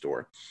grocery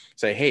store.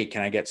 Say, hey,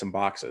 can I get some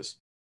boxes?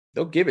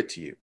 They'll give it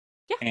to you.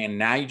 Yeah. And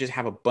now you just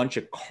have a bunch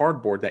of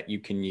cardboard that you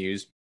can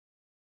use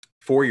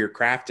for your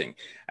crafting.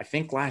 I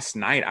think last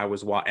night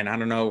and I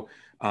don't know,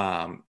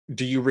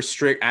 do you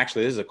restrict,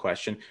 actually, this is a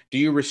question. Do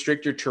you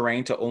restrict your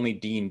terrain to only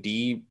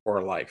D&D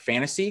or like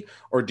fantasy,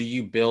 or do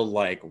you build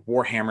like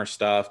Warhammer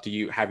stuff?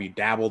 Have you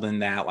dabbled in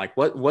that? Like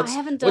I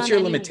haven't what's done your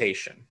any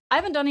limitation? I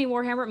haven't done any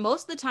Warhammer.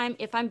 Most of the time,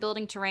 if I'm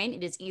building terrain,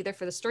 it is either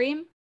for the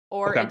stream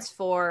or Okay. it's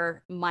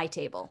for my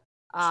table.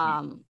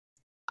 Sweet.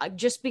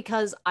 Just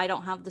because I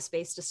don't have the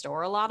space to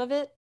store a lot of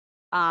it.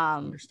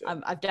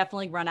 Understood. I've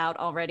definitely run out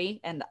already,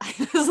 and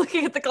I was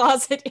looking at the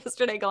closet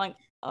yesterday, going,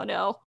 "Oh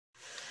no,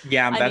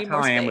 Yeah, I that's need how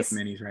more I am with space."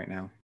 minis right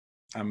now.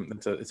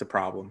 It's a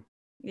problem.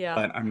 Yeah.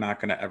 but I'm not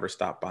going to ever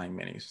stop buying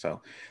minis.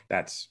 So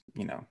that's,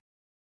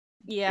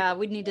 Yeah,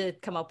 we need to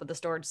come up with a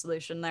storage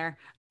solution there.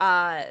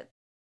 Uh,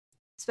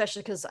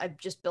 Especially because I've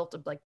just built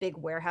a like big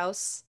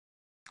warehouse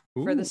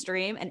for the ooh,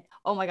 stream, and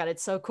oh my god,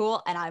 it's so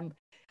cool. And I'm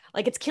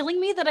like, it's killing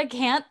me that I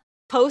can't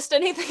post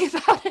anything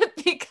about it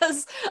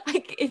because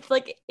it's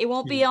like it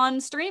won't be on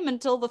stream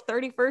until the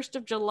 31st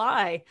of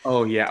July.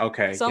 oh yeah,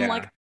 okay, So I'm yeah.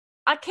 like,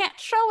 I can't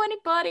show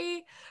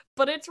anybody,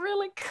 but it's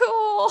really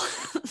cool.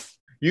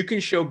 You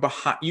can show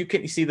behind, you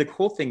can see the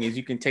cool thing is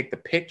you can take the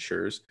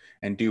pictures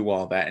and do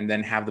all that and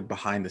then have the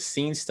behind the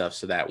scenes stuff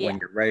so that Yeah. when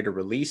you're ready to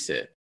release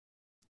it,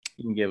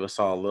 you can give us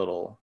all a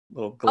little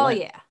Oh glimpse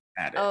yeah.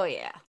 at it. Oh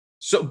yeah.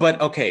 So, but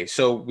okay,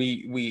 so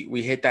we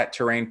hit that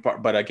terrain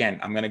part, but again,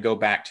 I'm going to go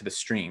back to the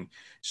stream.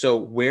 So,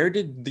 where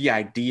did the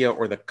idea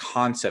or the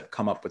concept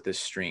come up with this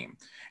stream?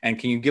 And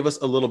can you give us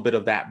a little bit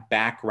of that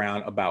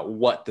background about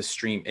what the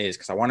stream is?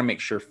 Because I want to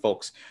make sure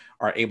folks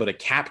are able to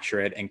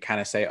capture it and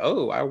kind of say,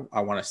 "Oh, I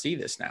want to see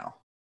this now."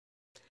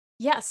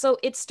 Yeah, so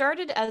it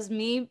started as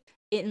me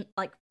in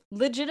like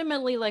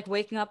legitimately like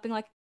waking up being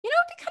like, it'd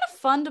be kind of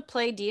fun to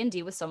play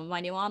D&D with some of my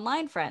new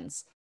online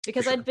friends For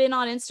because I'd sure. been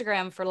on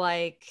Instagram for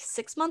like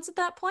 6 months at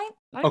that point.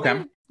 I Okay.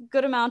 made a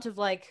good amount of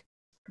like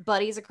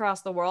buddies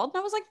across the world, and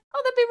I was like,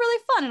 "Oh, that'd be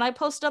really fun." And I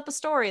posted up a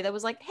story that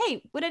was like,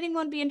 "Hey, would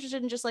anyone be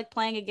interested in just like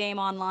playing a game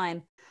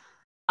online?"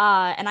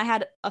 And I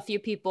had a few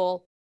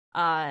people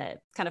kind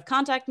of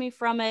contact me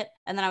from it,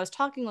 and then I was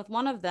talking with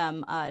one of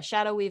them,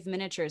 Shadow Weave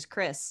Miniatures,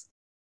 Chris.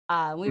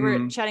 We were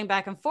Mhm. chatting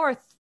back and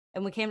forth,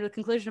 and we came to the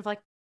conclusion of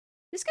like,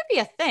 this could be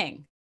a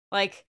thing.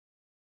 Like,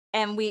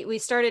 and we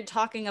started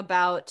talking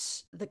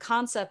about the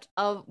concept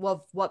of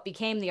what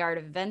became the Art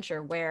of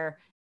Adventure, where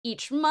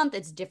each month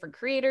it's different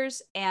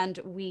creators, and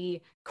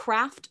we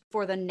craft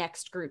for the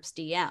next group's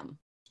DM.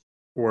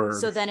 So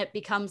Word. then it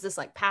becomes this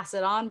like pass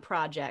it on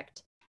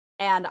project.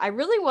 And I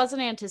really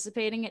wasn't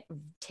anticipating it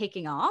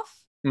taking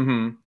off.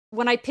 Mm-hmm.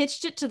 When I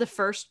pitched it to the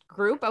first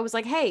group, I was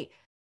like, "Hey,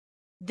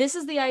 this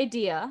is the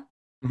idea.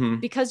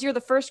 Mm-hmm. Because you're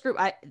the first group,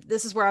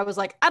 this is where I was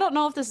like, I don't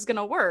know if this is going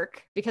to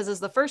work because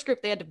as the first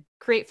group they had to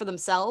create for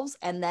themselves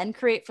and then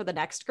create for the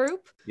next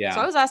group. So I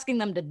Yeah. was asking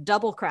them to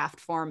double craft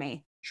for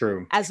me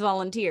True. as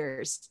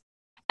volunteers.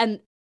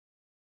 And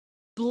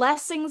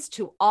blessings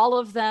to all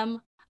of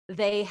them.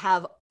 They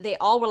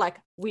all were like,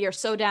 we are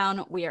so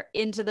down, we are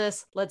into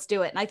this, let's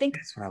do it. And I think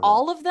That's what I love.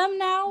 all of them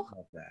now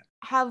Love that.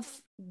 have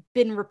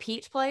been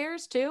repeat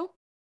players too,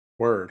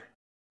 Word.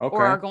 or Okay.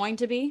 are going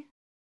to be.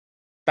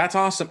 That's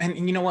awesome. And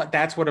you know what?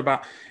 That's what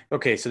about,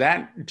 okay. So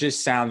that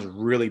just sounds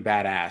really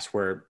badass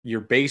where you're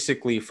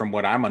basically, from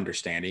what I'm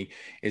understanding,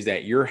 is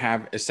that you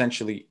have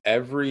essentially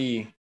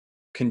every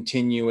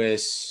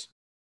continuous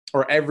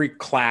or every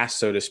class,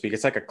 so to speak.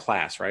 It's like a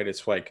class, right?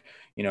 It's like,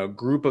 a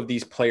group of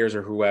these players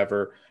or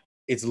whoever,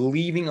 it's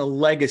leaving a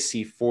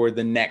legacy for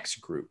the next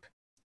group.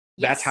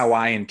 That's how Yes.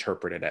 I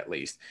interpret it, at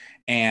least.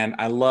 And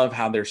I love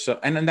how they're so,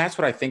 and that's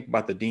what I think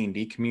about the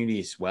D&D community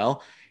as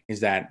well,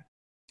 is that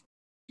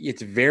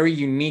it's very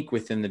unique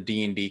within the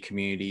D&D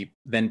community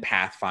than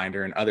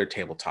Pathfinder and other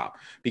tabletop,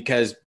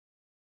 because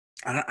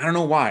I don't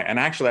know why. And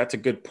actually, that's a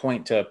good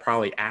point to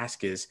probably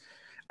ask is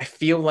I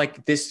feel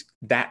like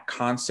that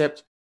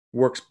concept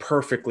works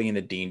perfectly in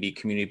the D&D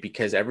community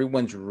because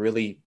everyone's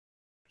really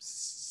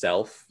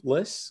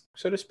selfless,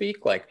 so to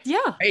speak. Like,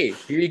 Yeah. hey,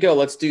 here you go,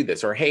 let's do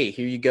this. Or hey,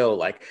 here you go.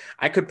 Like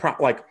I could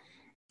like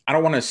I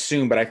don't want to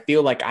assume, but I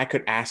feel like I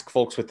could ask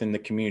folks within the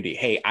community,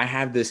 hey, I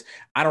have this,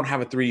 I don't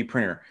have a 3D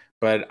printer,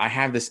 but I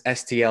have this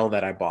STL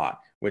that I bought,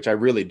 which I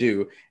really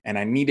do, and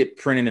I need it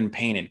printed and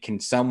painted. Can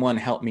someone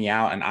help me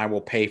out and I will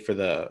pay for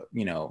the,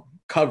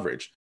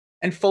 coverage?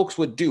 And folks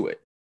would do it.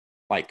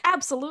 Like,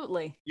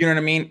 Absolutely. you know what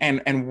I mean?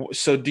 And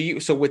so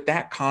with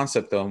that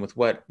concept though, and with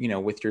what,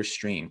 with your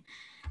stream,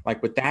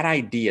 like with that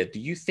idea, do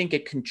you think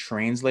it can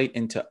translate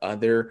into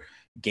other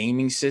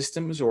gaming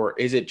systems, or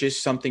is it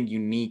just something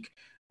unique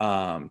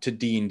to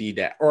D&D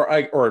that,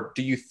 or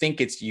do you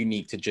think it's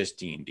unique to just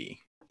D&D?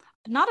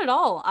 Not at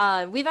all.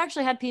 We've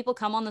actually had people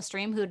come on the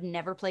stream who had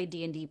never played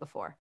D&D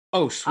before.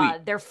 Oh,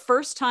 sweet. Their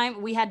first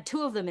time, we had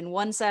two of them in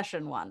one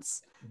session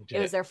once. It was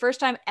Legit. their first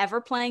time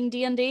ever playing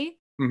D&D.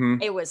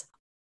 Mm-hmm. It was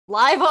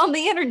live on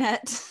the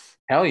internet.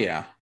 Hell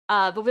yeah.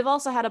 But we've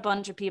also had a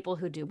bunch of people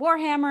who do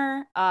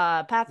Warhammer,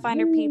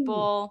 Pathfinder Ooh.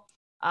 people,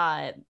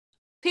 uh,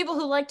 people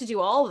who like to do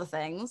all the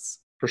things.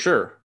 For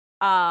sure.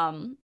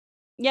 Um,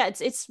 yeah,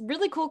 it's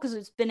really cool because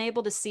it's been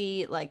able to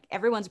see like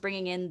everyone's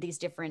bringing in these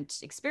different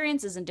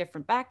experiences and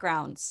different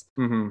backgrounds.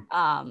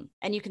 Mm-hmm.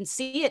 And you can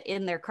see it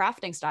in their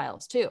crafting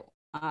styles too.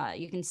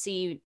 You can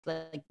see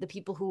like the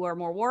people who are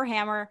more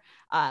Warhammer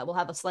will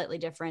have a slightly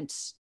different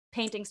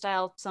painting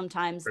style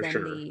sometimes For than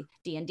sure. the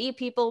D&D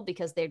people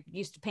because they're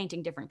used to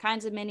painting different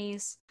kinds of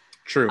minis.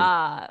 True.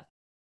 Uh,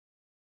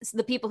 so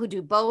the people who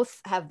do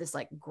both have this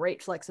like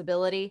great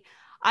flexibility.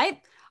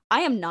 I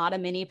I am not a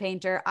mini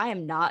painter. I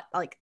am not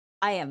like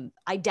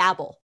I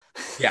dabble.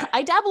 Yeah,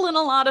 I dabble in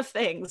a lot of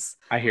things.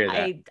 I hear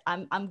that.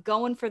 I'm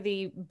going for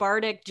the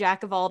bardic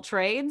jack of all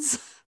trades,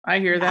 I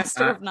hear that.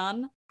 master of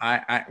none.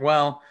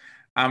 Well,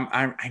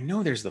 I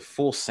know there's the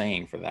full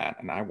saying for that,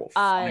 and I will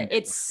find it one of these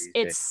days.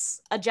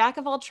 It's a jack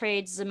of all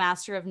trades, a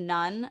master of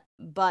none,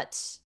 but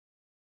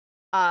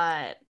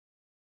uh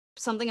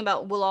something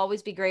about will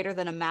always be greater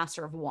than a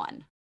master of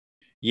one.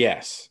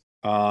 Yes.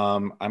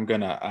 I'm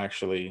gonna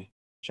actually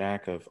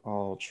jack of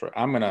all trades.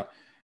 I'm gonna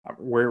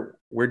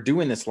we're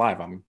doing this live.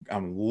 I'm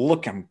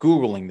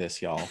Googling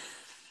this, y'all,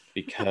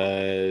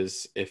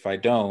 because if I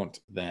don't,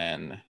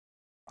 then It's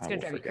I gonna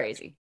will drive me forget.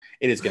 crazy.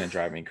 It is gonna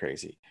drive me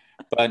crazy.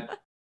 But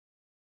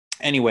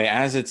anyway,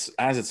 as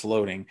it's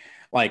loading,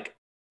 like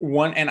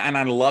one and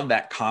I love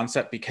that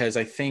concept because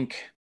I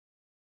think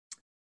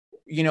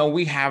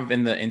we have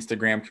in the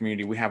Instagram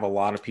community, we have a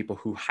lot of people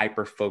who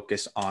hyper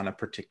focus on a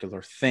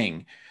particular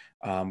thing.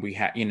 We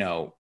have,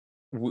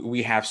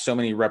 we have so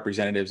many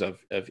representatives of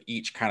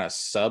each kind of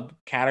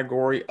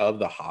subcategory of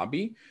the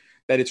hobby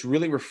that it's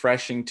really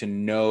refreshing to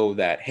know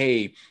that,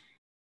 hey,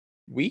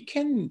 we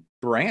can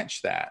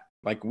branch that.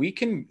 Like we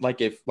can, like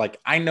if like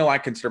I know I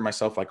consider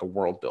myself like a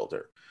world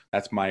builder.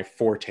 That's my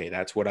forte.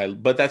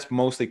 But that's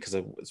mostly because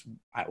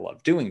I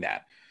love doing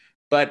that.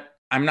 But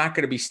I'm not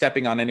going to be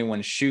stepping on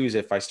anyone's shoes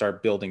if I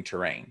start building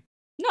terrain.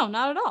 No,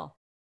 not at all.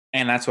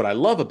 And that's what I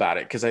love about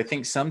it because I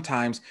think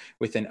sometimes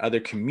within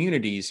other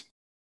communities,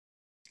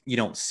 you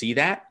don't see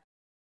that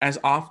as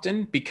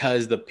often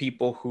because the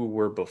people who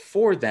were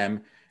before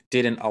them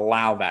didn't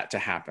allow that to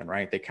happen,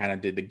 right? They kind of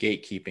did the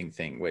gatekeeping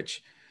thing,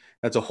 which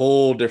that's a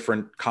whole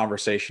different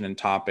conversation and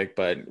topic.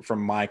 But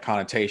from my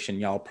connotation,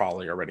 y'all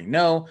probably already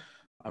know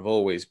I've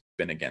always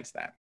been against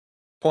that.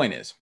 Point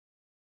is,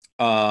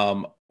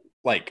 um,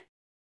 like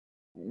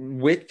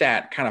with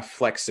that kind of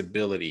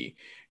flexibility,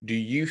 do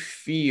you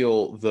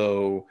feel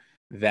though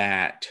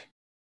that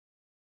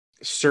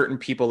certain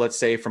people, let's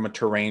say from a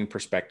terrain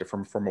perspective,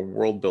 from a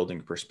world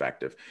building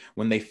perspective,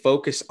 when they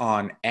focus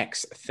on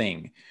X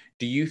thing,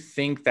 do you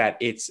think that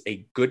it's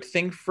a good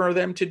thing for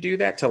them to do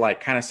that? To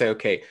like kind of say,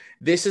 okay,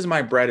 this is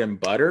my bread and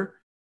butter,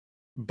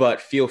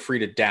 but feel free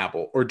to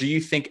dabble? Or do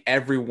you think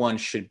everyone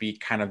should be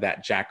kind of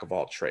that jack of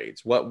all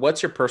trades?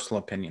 What's your personal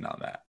opinion on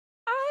that?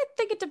 I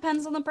think it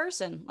depends on the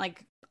person.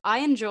 Like I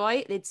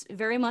enjoy it's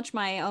very much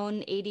my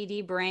own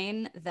ADD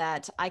brain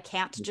that I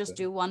can't just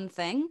do one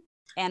thing.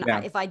 And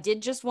Yeah, if I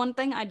did just one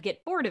thing, I'd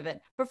get bored of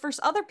it. But for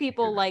other I hear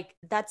people, that. like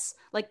that's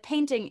like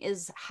painting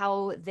is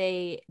how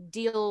they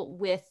deal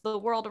with the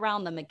world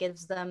around them. It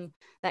gives them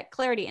that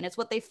clarity, and it's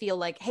what they feel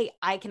like, hey,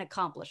 I can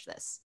accomplish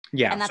this.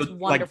 Yeah. And So that's like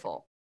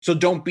wonderful. so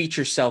don't beat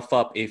yourself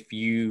up if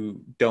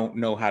you don't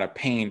know how to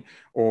paint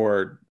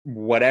or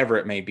whatever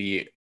it may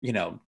be,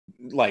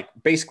 like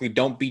basically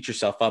don't beat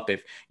yourself up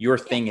if your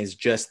Yeah. thing is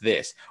just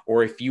this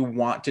or if you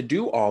want to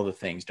do all the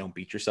things, don't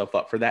beat yourself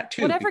up for that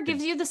too Whatever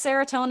gives because you the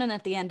serotonin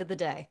at the end of the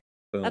day.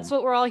 That's boom.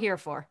 what we're all here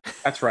for.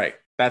 That's right.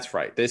 That's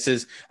right. This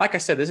is, like I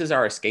said, this is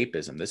our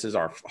escapism. This is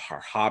our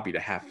hobby to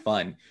have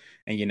fun.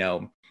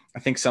 And, I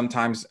think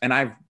sometimes,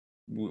 and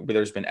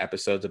there's been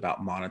episodes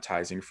about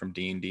monetizing from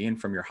D&D and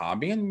from your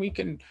hobby, and we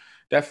can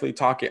definitely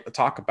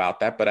talk about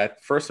that.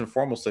 But first and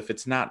foremost, if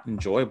it's not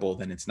enjoyable,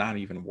 then it's not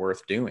even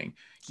worth doing.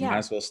 You might Yeah.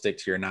 as well stick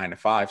to your 9 to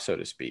 5, so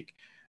to speak.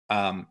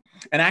 Um,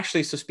 and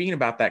actually, so speaking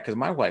about that, because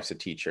my wife's a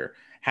teacher,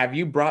 have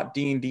you brought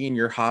D&D and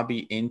your hobby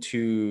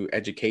into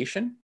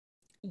education?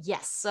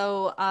 Yes.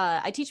 So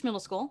I teach middle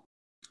school,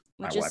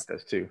 My which wife is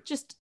does too.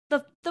 just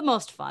the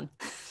most fun.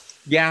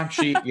 Yeah,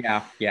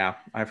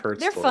 I've heard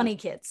They're stories. funny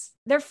kids.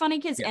 They're funny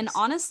kids, and Yes.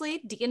 honestly,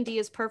 D&D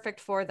is perfect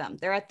for them.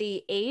 They're at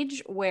the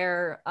age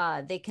where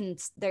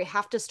they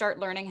have to start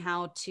learning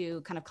how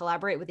to kind of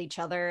collaborate with each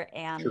other,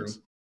 and True.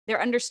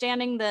 they're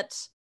understanding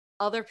that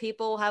other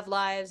people have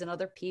lives and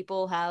other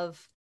people have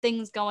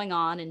things going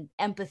on and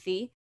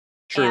empathy.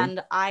 True.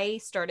 And I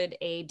started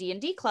a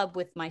D&D club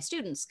with my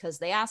students because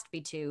they asked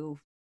me to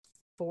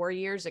 4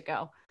 years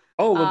ago,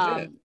 Oh,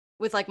 legit. um,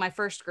 with like my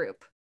first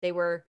group. They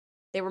were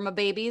my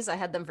babies. I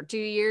had them for 2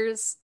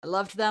 years. I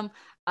loved them.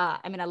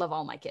 I mean, I love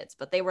all my kids,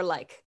 but they were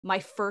like my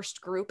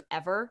first group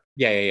ever.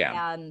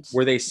 Yeah. And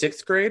Were they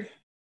sixth grade?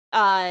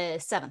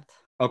 seventh.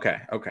 Okay.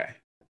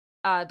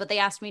 But they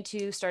asked me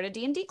to start a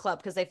D&D club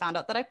because they found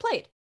out that I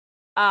played.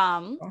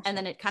 And Awesome.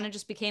 then it kind of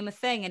just became a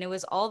thing, and it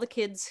was all the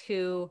kids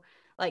who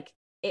like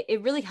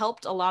it really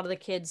helped a lot of the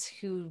kids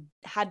who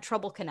had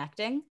trouble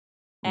connecting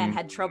and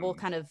had trouble Mm,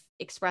 kind of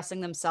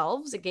expressing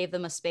themselves. It gave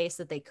them a space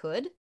that they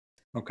could,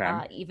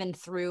 okay. even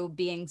through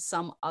being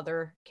some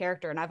other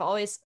character. And I've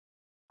always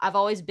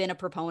been a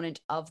proponent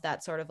of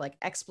that sort of like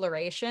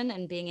exploration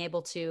and being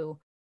able to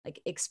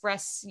like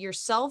express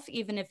yourself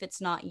even if it's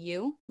not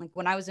you. Like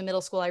when I was in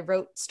middle school, I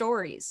wrote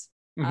stories.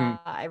 Hmm.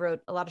 I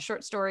wrote a lot of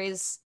short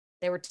stories.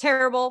 They were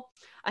terrible.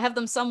 I have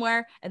them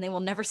somewhere and they will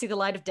never see the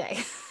light of day.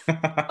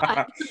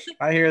 but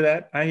I hear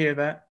that. I hear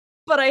that.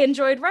 but I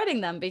enjoyed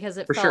writing them because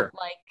it For felt sure.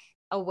 like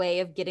a way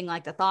of getting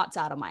like the thoughts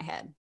out of my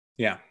head.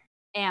 Yeah.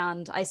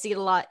 And I see it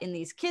a lot in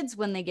these kids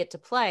when they get to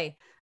play.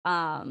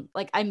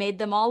 Like I made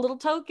them all little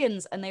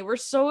tokens and they were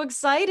so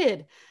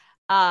excited.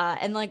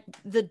 And like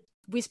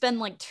we spend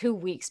like 2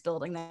 weeks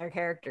building their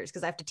characters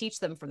because I have to teach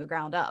them from the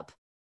ground up.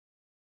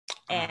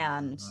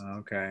 And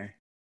Okay.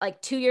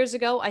 like 2 years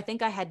ago, I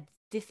think I had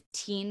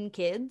 15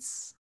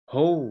 kids.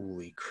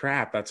 Holy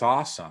crap, that's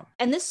awesome.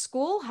 And this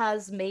school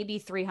has maybe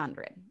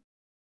 300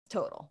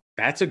 total.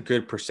 That's a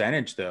good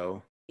percentage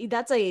though.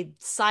 That's a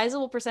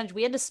sizable percentage.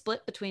 We had to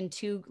split between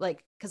two,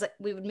 like, because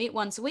we would meet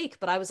once a week,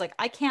 but I was like,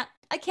 I can't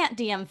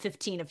DM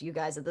 15 of you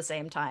guys at the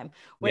same time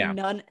Yeah. when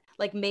none,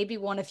 like maybe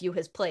one of you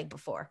has played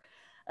before.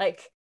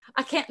 Like,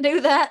 I can't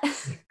do that.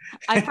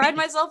 I pride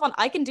myself on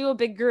I can do a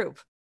big group.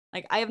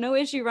 Like, I have no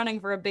issue running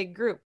for a big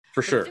group.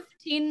 For But sure.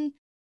 15,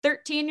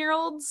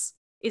 13-year-olds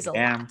is a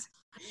Yeah. lot.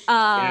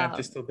 Yeah,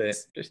 just a bit.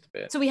 Just a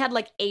bit. So we had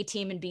like A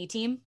team and B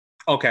team.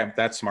 Okay,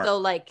 that's smart. So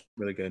like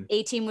Really good.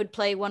 A team would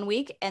play one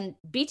week and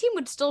B team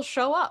would still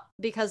show up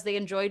because they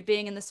enjoyed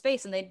being in the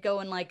space, and they'd go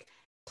and like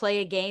play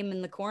a game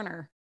in the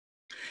corner.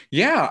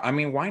 Yeah, I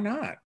mean, why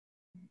not?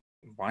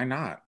 Why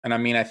not? And I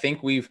mean, I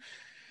think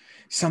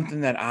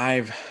something that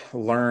I've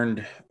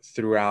learned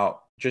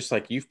throughout, just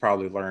like you've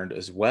probably learned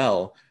as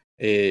well,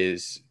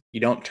 is you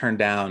don't turn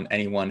down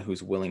anyone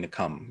who's willing to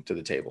come to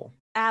the table.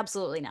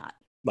 Absolutely not.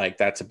 Like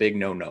that's a big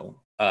no-no.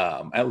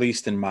 At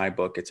least in my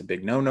book, it's a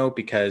big no-no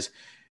because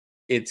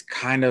it's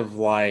kind of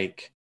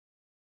like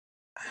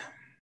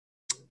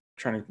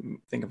trying to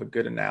think of a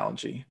good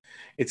analogy.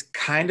 It's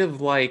kind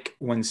of like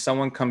when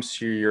someone comes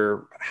to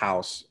your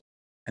house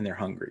and they're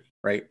hungry,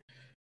 right?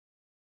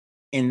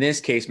 In this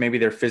case, maybe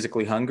they're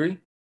physically hungry.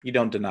 You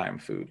don't deny them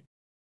food.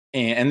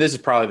 And this is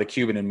probably the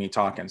Cuban in me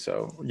talking.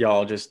 So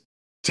y'all just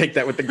take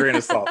that with a grain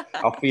of salt.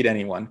 I'll feed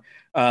anyone.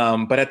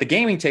 But at the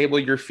gaming table,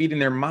 you're feeding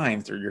their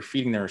minds or you're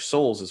feeding their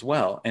souls as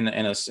well in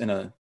a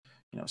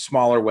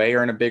smaller way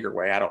or in a bigger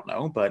way. I don't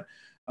know, but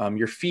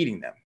you're feeding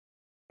them.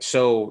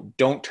 So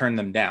don't turn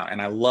them down.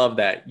 And I love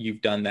that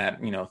you've done that,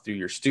 through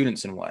your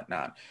students and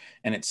whatnot.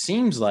 And it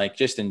seems like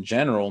just in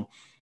general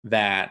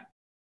that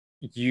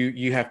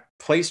you have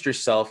placed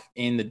yourself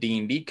in the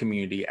D&D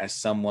community as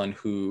someone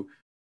who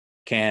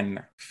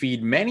can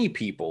feed many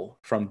people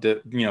from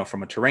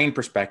from a terrain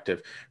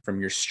perspective, from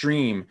your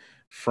stream,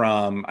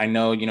 from, I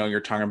know,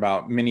 you're talking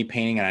about mini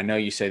painting, and I know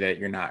you say that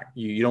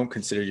you don't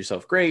consider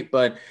yourself great,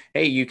 but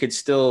hey, you could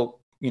still,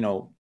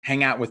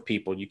 hang out with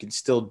people. You can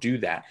still do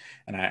that.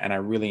 And I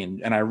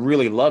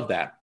really love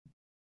that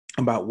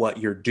about what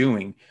you're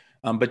doing.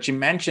 But you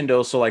mentioned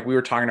also, like we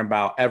were talking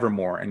about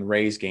Evermore and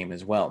Ray's game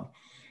as well.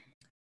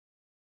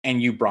 And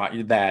you brought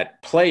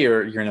that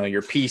player,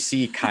 your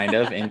PC kind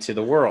of into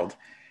the world.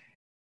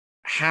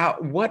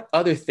 What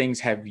other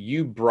things have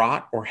you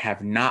brought or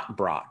have not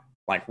brought?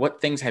 Like what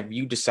things have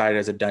you decided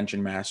as a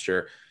dungeon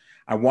master?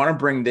 I want to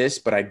bring this,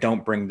 but I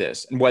don't bring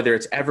this. And whether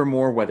it's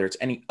Evermore, whether it's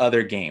any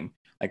other game,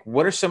 like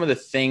what are some of the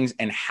things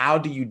and how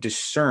do you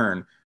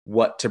discern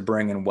what to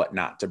bring and what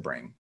not to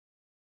bring?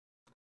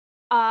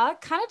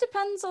 Kind of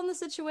depends on the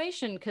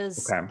situation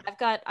because Okay.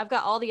 I've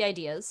got all the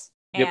ideas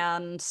Yep.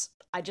 and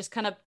I just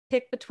kind of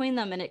pick between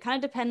them, and it kind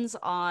of depends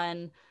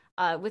on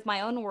with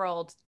my own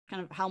world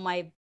kind of how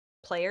my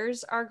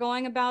players are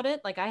going about it.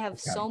 Like I have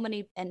so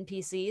many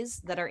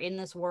NPCs that are in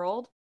this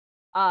world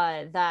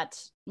that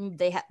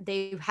they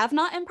have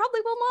not and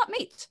probably will not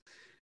meet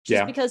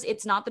just because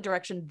it's not the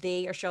direction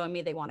they are showing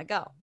me they want to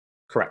go.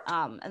 Correct.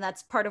 And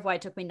that's part of why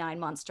it took me 9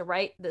 months to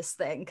write this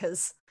thing,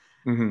 because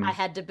Mm-hmm. I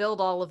had to build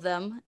all of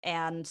them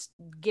and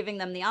giving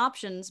them the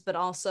options, but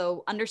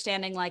also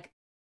understanding like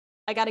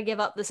I got to give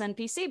up this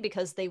NPC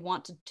because they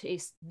want to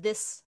taste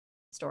this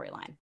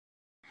storyline.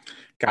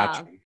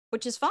 Gotcha.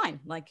 Which is fine.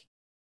 Like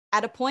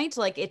at a point,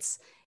 like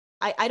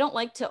I don't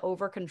like to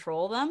over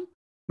control them.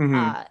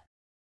 Mm-hmm.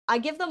 I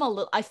give them a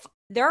little,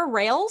 there are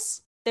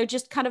rails. They're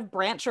just kind of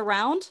branch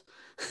around.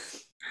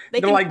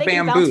 They're like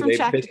bamboo.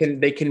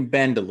 They can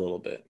bend a little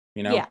bit,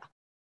 Yeah.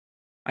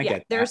 I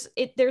get that.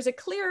 There's a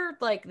clear,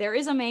 like there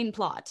is a main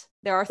plot.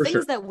 There are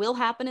things that will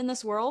happen in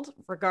this world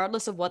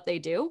regardless of what they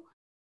do.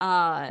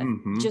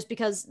 Just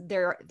because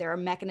there are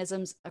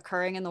mechanisms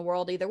occurring in the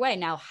world either way.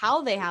 Now,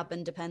 how they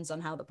happen depends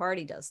on how the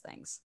party does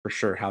things. For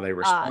sure, how they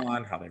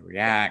respond, how they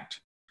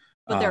react.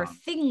 But there are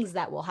things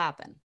that will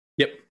happen.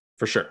 Yep,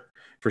 for sure,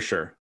 for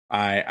sure.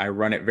 I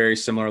run it very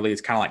similarly.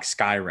 It's kind of like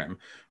Skyrim,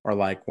 or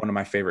like one of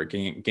my favorite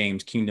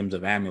games, Kingdoms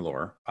of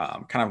Amalur.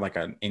 Kind of like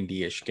an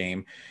indie-ish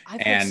game.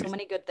 I've heard so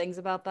many good things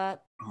about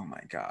that. Oh my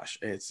gosh,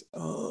 it's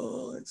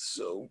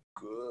so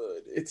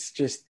good. It's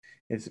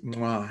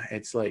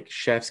like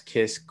chef's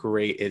kiss.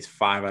 Great. It's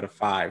 5 out of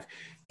 5.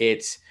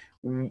 If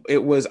you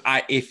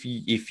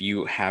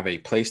have a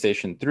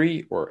PlayStation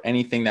 3 or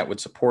anything that would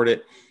support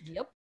it,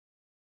 yep,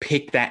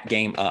 pick that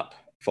game up,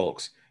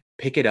 folks.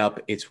 Pick it up.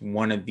 It's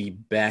one of the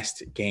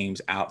best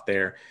games out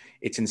there.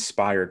 It's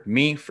inspired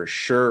me for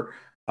sure.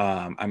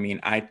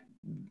 The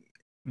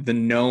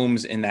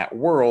gnomes in that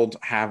world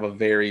have a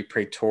very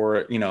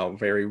praetorian,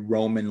 very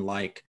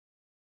Roman-like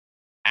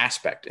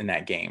aspect in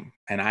that game.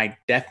 And I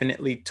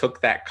definitely took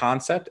that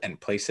concept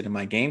and placed it in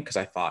my game because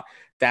I thought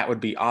that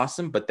would be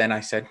awesome. But then I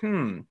said,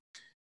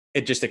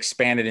 it just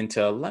expanded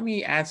into, let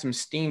me add some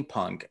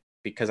steampunk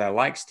because I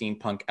like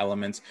steampunk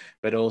elements,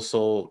 but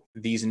also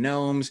these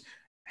gnomes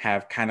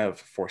have kind of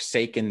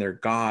forsaken their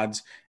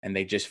gods and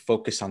they just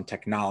focus on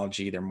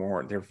technology.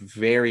 They're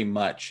very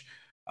much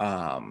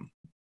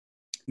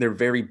they're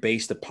very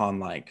based upon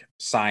like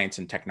science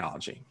and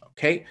technology.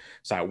 Okay.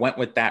 So I went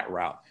with that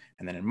route.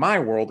 And then in my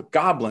world,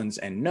 goblins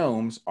and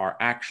gnomes are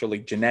actually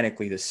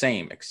genetically the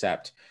same,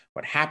 except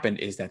what happened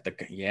is that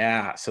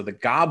so the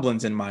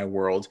goblins in my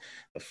world,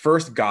 the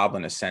first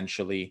goblin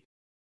essentially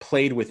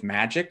played with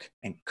magic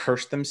and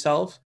cursed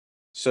themselves,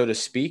 so to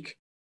speak,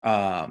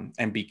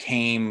 and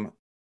became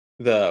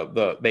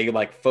they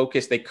like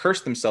focused, they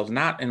cursed themselves,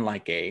 not in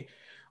like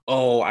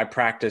oh, I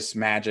practice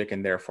magic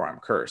and therefore I'm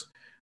cursed.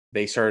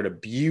 They started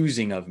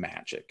abusing of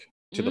magic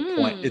to the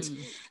point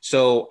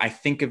so I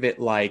think of it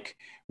like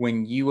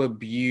when you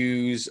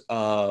abuse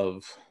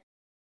of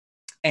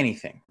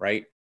anything,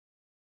 right?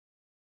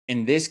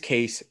 In this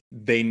case,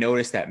 they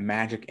noticed that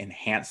magic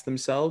enhanced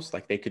themselves,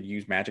 like they could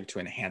use magic to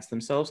enhance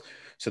themselves.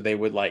 So they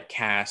would like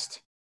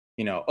cast,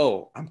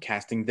 oh, I'm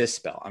casting this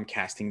spell, I'm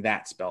casting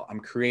that spell, I'm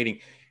creating.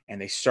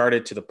 And they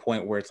started to the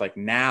point where it's like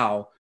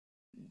now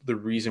the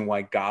reason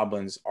why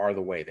goblins are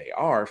the way they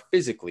are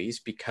physically is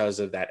because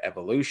of that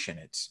evolution.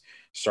 It's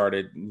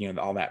started,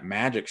 all that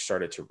magic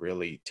started to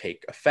really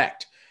take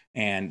effect.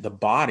 And the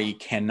body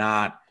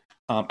cannot,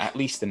 at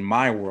least in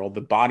my world,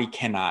 the body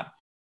cannot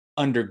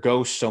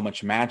undergo so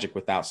much magic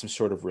without some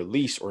sort of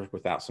release or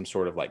without some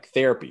sort of like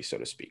therapy, so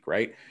to speak,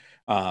 right?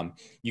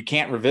 You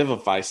can't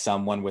revivify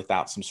someone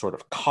without some sort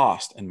of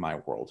cost in my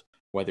world,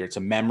 whether it's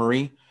a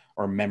memory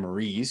or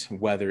memories,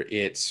 whether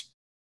it's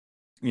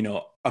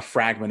a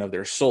fragment of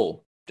their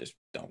soul. Just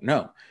don't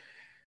know.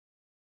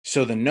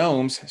 So the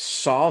gnomes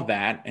saw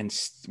that and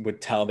would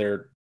tell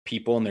their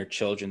people and their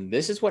children,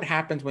 this is what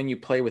happens when you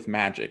play with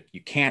magic.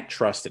 You can't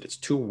trust it. It's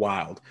too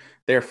wild.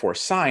 Therefore,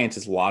 science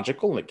is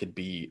logical. It could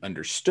be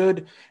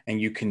understood and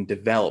you can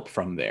develop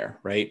from there,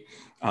 right?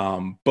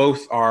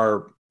 Both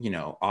are,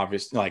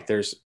 obvious. Like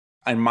there's,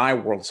 in my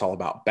world, it's all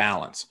about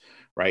balance,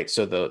 right?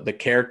 So the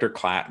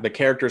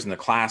characters and the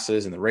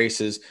classes and the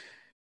races,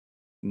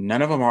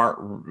 none of them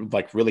are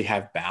like really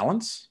have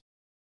balance,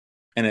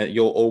 and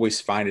you'll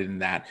always find it in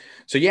that.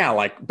 So yeah,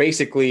 like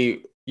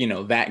basically,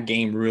 that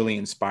game really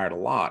inspired a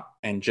lot.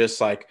 And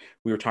just like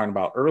we were talking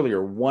about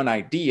earlier, one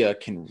idea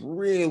can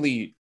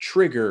really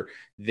trigger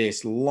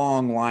this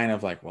long line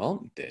of like,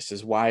 well, this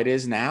is why it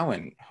is now,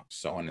 and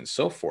so on and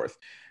so forth.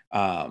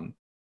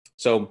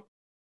 So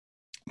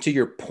to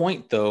your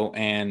point though,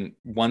 and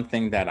one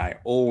thing that I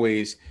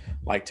always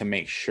like to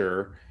make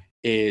sure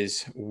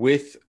is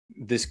with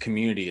this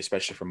community,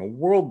 especially from a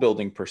world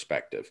building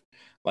perspective,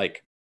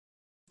 like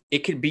it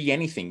could be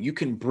anything. You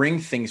can bring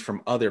things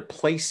from other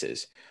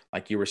places.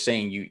 Like you were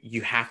saying,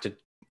 you have to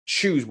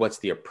choose what's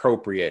the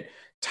appropriate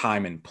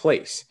time and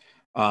place.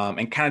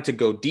 And kind of to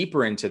go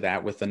deeper into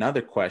that with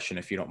another question,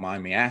 if you don't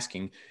mind me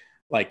asking,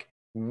 like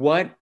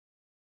what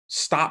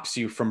stops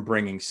you from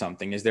bringing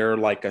something? Is there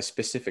like a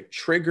specific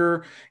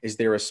trigger? Is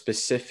there a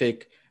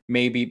specific,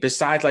 maybe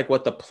besides like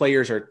what the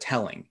players are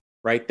telling,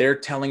 right? They're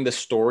telling the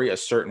story a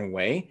certain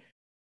way,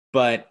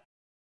 but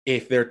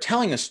if they're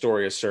telling a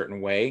story a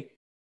certain way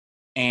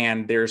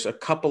and there's a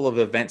couple of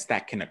events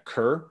that can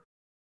occur,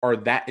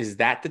 or is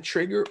that the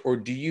trigger? Or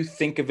do you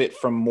think of it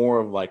from more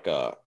of like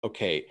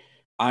okay,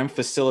 I'm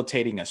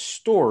facilitating a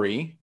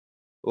story,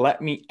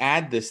 let me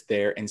add this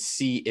there and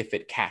see if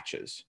it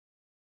catches?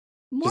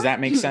 Does that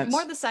make sense?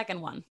 More the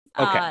second one.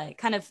 Okay.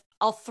 Kind of,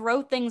 I'll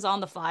throw things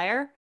on the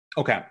fire.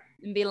 Okay.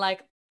 And be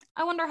like,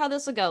 I wonder how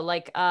this will go.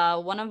 Like,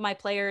 one of my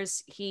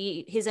players,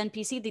 his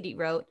NPC that he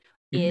wrote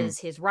is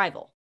his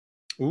rival.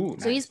 Ooh,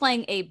 so he's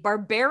playing a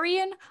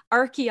barbarian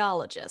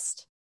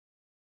archaeologist.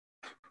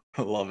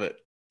 I love it.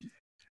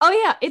 Oh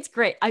yeah, it's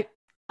great. I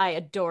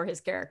adore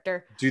his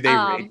character. Do they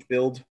rage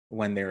build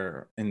when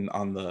they're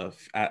on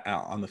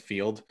the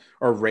field,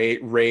 or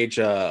rage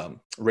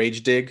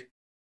dig?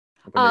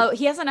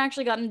 He hasn't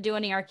actually gotten to do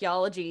any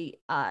archaeology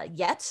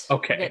yet.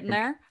 Okay. We're getting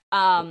there.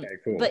 Okay,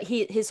 cool. But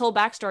his whole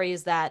backstory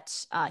is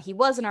that he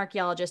was an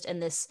archaeologist,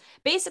 and this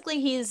basically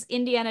he's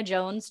Indiana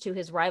Jones to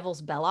his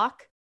rival's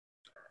Belloc.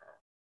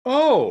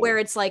 Oh, where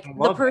it's like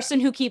the person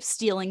who keeps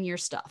stealing your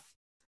stuff.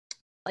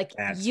 Like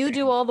you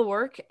do all the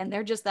work, and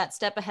they're just that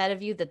step ahead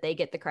of you that they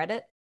get the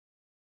credit.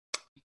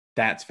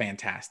 That's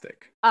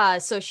fantastic.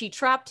 So she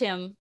trapped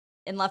him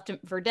and left him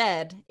for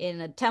dead in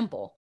a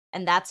temple,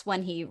 and that's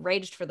when he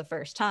raged for the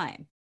first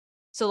time.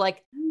 So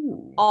like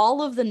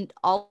all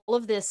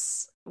of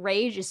this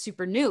rage is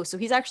super new. So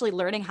he's actually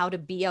learning how to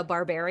be a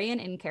barbarian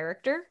in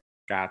character.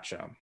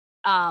 Gotcha.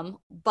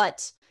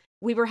 But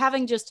we were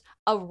having just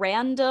a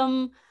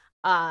random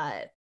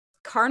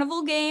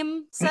carnival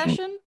game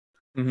session.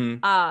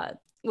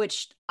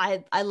 Which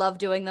I love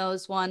doing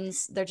those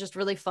ones. They're just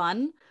really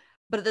fun.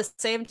 But at the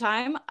same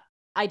time,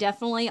 I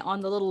definitely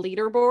on the little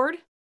leaderboard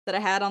that I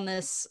had on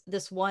this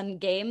one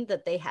game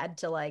that they had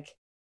to like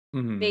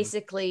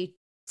basically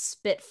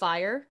spit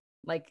fire.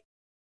 Like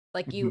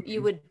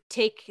you would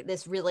take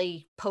this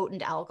really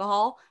potent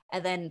alcohol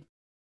and then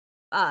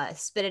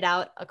spit it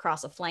out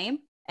across a flame.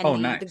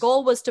 And the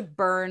goal was to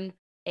burn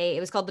it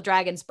was called the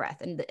Dragon's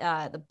Breath, and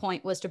the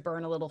point was to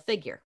burn a little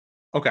figure.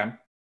 Okay.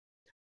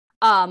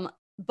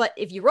 But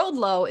if you rolled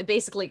low, it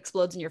basically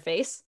explodes in your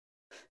face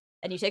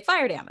and you take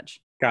fire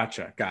damage.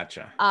 Gotcha.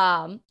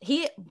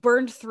 He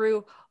burned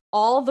through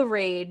all the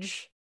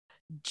rage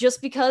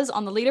just because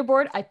on the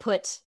leaderboard I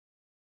put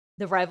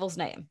the rival's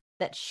name,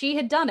 that she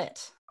had done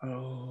it. It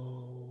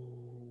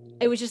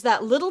Oh. was just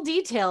that little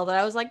detail that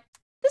I was like,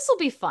 this will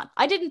be fun.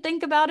 I didn't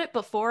think about it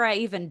before I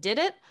even did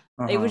it.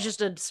 It Uh-huh. was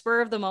just a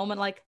spur of the moment,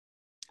 like,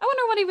 I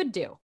wonder what he would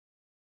do.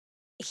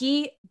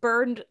 He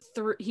burned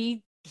through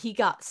he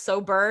got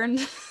so burned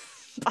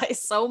by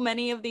so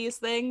many of these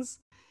things.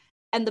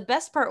 And the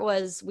best part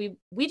was we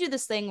do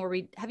this thing where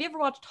we have you ever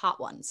watched Hot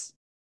Ones?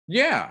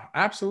 Yeah,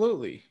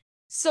 absolutely.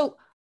 So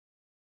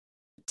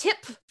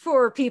tip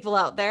for people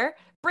out there,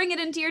 bring it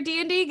into your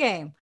D&D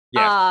game.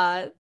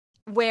 Yes.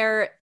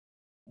 Where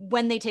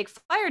when they take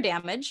fire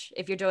damage,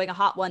 if you're doing a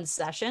hot one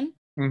session,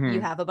 you Mm-hmm.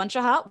 have a bunch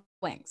of hot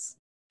wings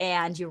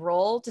and you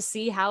roll to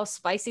see how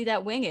spicy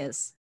that wing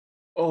is.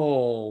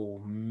 Oh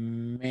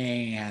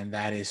man,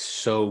 that is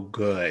so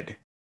good.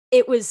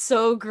 It was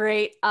so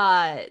great.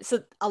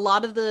 So a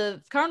lot of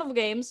the carnival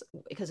games,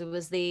 because it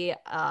was the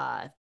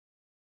I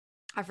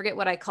forget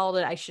what I called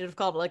it. I should have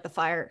called it like the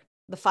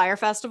fire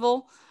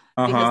festival,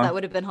 because Uh-huh. that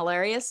would have been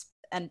hilarious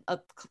and a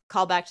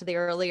callback to the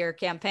earlier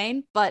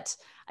campaign, but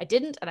I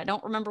didn't, and I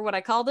don't remember what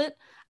I called it.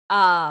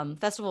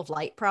 Festival of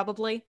Light,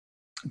 probably.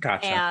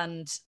 Gotcha.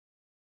 And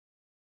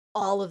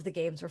all of the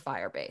games were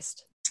fire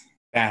based,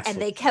 That's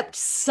and they kept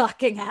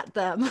sucking at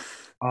them.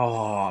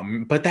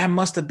 but that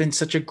must have been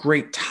such a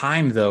great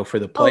time though for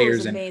the Oh, it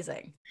was players. And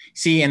amazing.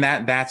 see, and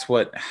that's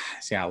what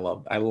see, I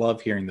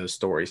love hearing those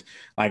stories.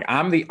 Like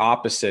I'm the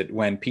opposite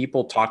when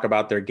people talk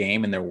about their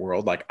game and their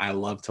world, like I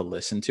love to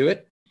listen to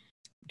it.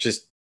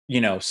 Just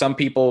some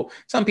people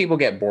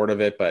get bored of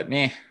it, but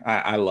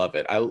I love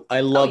it. I Oh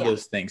love yeah.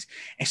 those things.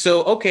 And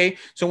so okay,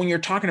 so when you're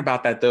talking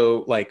about that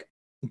though, like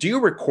do you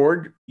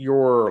record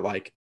your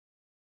like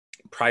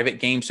private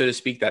games, so to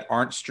speak, that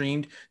aren't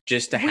streamed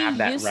just to We have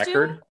that used to.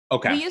 record?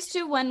 Okay. We used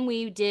to when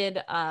we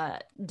did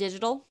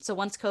digital. So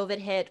once COVID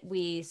hit,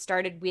 we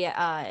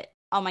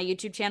on my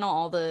YouTube channel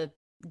all the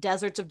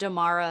Deserts of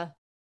Damara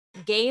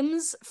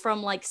games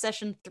from like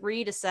session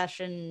 3 to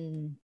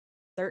session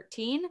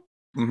 13 are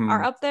Hmm.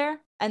 up there.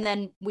 And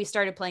then we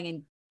started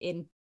playing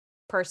in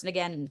person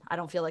again. I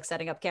don't feel like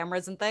setting up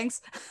cameras and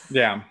things.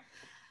 Yeah,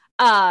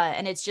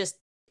 And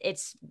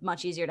it's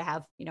much easier to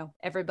have,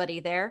 everybody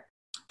there.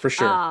 for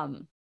sure.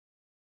 Um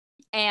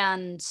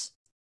and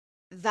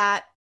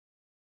that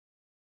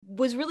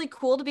was really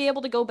cool to be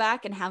able to go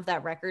back and have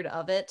that record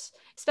of it,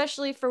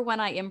 especially for when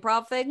I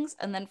improv things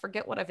and then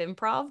forget what I've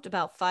improved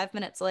about 5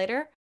 minutes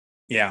later.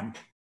 Yeah.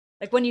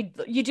 Like when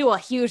you do a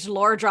huge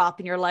lore drop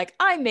and you're like,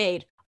 I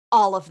made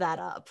all of that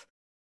up.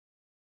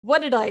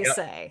 What did I Yep.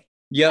 say? I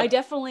Yep.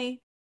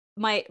 definitely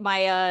my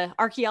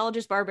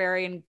archaeologist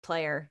barbarian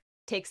player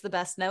takes the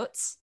best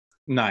notes.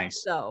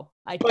 Nice. So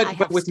But with I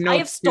notes have too,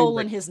 like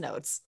stolen his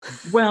notes.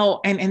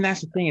 well, and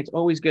that's the thing. It's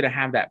always good to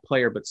have that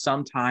player, but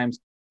sometimes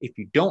if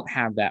you don't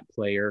have that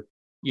player,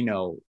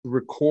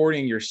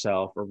 recording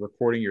yourself or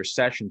recording your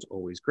sessions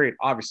always great.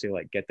 Obviously,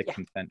 like get the Yeah.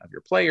 consent of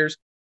your players,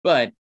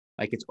 but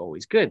like it's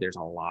always good. There's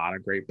a lot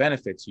of great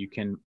benefits. You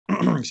can,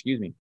 excuse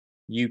me,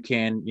 you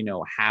can,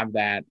 have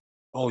that.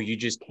 Oh, you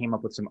just came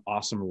up with some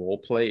awesome role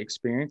play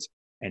experience,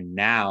 and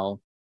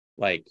now,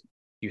 like,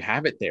 you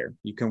have it there.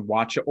 You can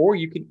watch it, or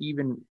you can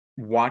even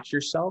watch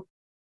yourself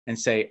and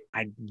say,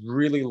 I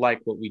really like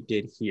what we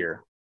did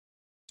here.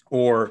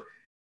 Or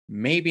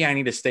maybe I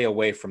need to stay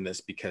away from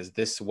this because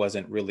this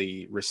wasn't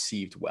really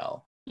received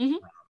well. Hmm.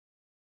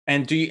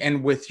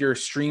 And with your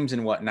streams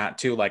and whatnot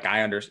too, like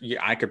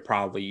I could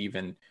probably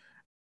even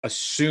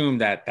assume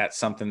that that's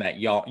something that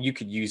you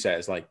could use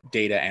as like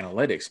data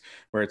analytics,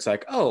 where it's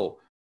like, oh,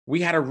 we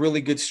had a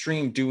really good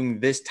stream doing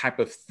this type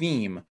of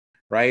theme,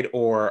 right?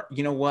 Or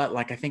you know what,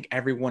 like I think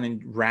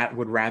everyone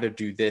would rather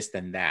do this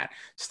than that,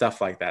 stuff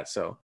like that.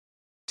 So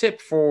tip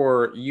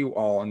for you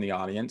all in the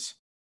audience: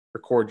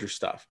 record your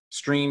stuff,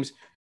 streams,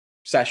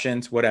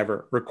 sessions,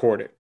 whatever, record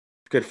it.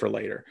 Good for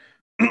later.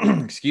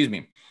 Excuse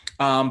me.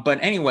 But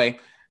anyway,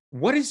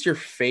 what is your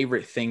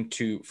favorite thing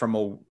from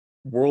a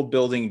world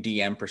building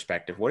DM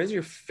perspective? What is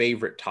your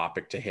favorite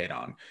topic to hit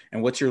on?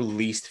 And what's your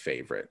least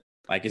favorite?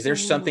 Like, is there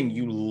something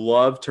you Ooh.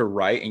 love to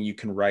write and you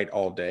can write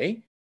all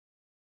day?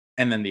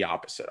 And then the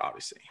opposite,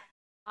 obviously.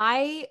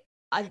 I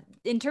I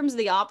in terms of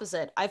the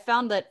opposite, I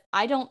found that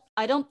I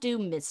don't do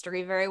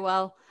mystery very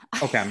well.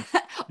 Okay.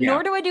 Yeah.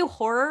 Nor do I do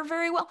horror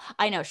very well.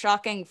 I know,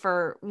 shocking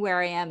for where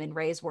I am in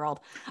Ray's world.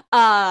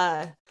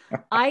 Uh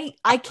I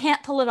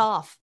can't pull it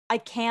off. I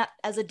can't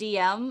as a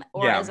DM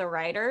or Yeah. as a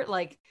writer,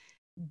 like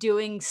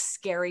doing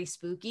scary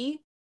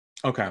spooky.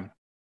 Okay.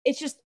 It's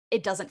just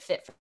it doesn't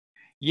fit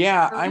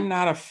Yeah, for I'm me.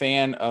 not a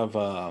fan of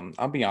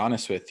I'll be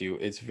honest with you.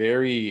 It's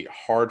very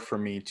hard for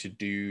me to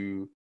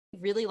do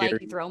Really like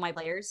scary. throw my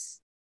players.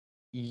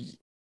 y-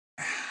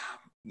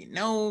 You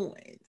know,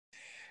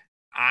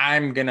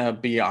 I'm gonna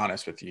be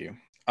honest with you.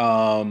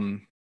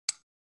 Um,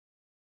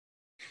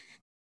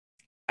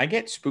 I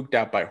get spooked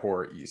out by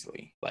horror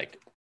easily. Like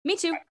Me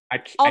too.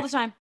 All I the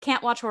time.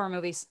 Can't watch horror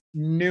movies.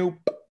 nope.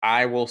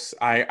 I will.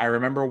 I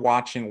remember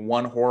watching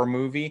one horror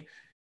movie.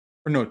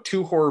 or no,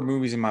 two horror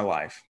movies in my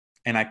life,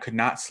 and I could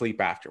not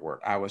sleep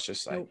afterward. I was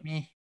just like, Nope.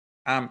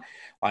 meh.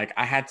 Like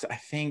I had to, I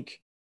think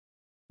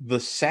the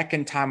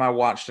second time I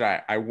watched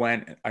it, I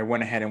went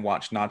ahead and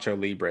watched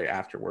Nacho Libre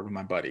afterward with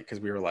my buddy because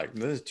we were like,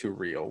 this is too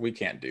real. We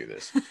can't do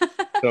this.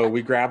 So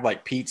we grabbed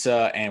like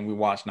pizza and we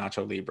watched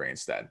Nacho Libre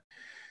instead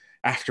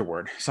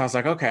afterward. So I was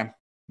like, okay,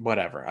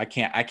 whatever. I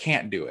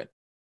can't do it.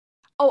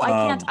 Oh, I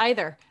can't Um,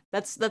 either.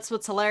 That's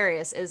what's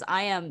hilarious is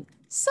I am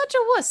such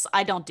a wuss.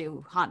 I don't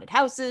do haunted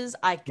houses.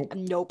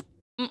 Nope.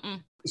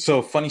 Mm-mm.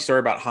 so funny story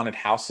about haunted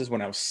houses.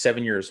 When I was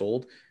 7 years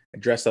old, I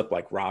dressed up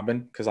like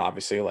Robin because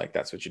obviously like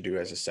that's what you do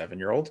as a 7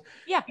 year old.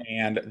 Yeah.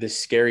 And this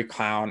scary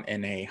clown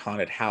in a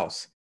haunted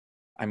house,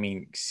 I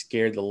mean,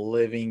 scared the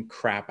living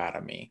crap out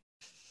of me.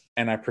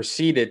 And I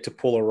proceeded to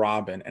pull a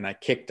Robin and I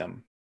kicked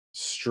him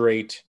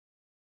straight,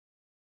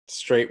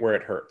 straight where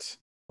it hurts.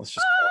 Let's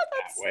just call Ah, it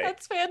that way.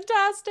 that's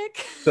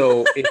fantastic.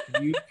 So if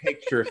you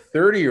picture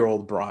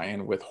 30-year-old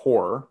Brian with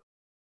horror,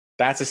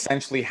 that's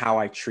essentially how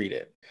I treat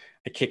it.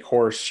 I kick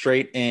horror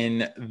straight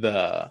in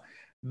the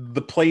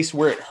place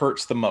where it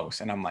hurts the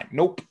most. And I'm like,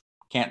 nope,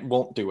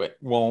 won't do it.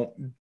 Won't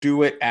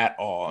do it at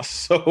all.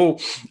 So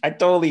I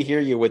totally hear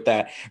you with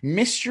that.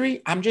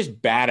 Mystery, I'm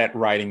just bad at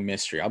writing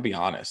mystery. I'll be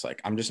honest.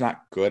 Like I'm just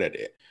not good at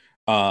it.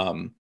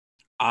 Um,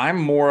 I'm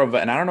more of a,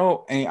 and I don't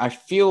know, and I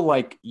feel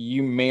like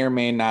you may or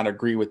may not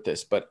agree with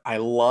this, but I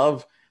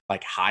love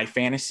like high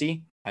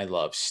fantasy. I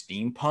love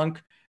steampunk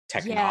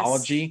Yes.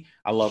 technology.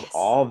 I love Yes.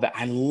 all that.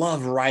 I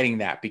love writing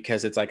that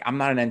because it's like I'm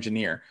not an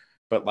engineer,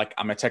 but like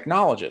I'm a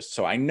technologist.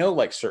 So I know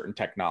like certain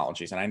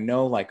technologies and I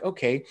know like,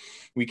 okay,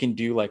 we can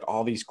do like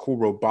all these cool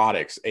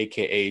robotics,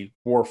 aka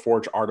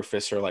Warforge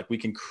Artificer. Like we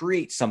can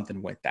create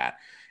something with that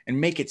and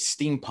make it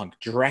steampunk,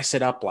 dress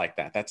it up like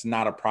that. That's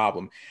not a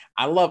problem.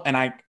 I love, and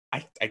I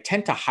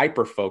tend to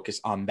hyper focus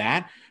on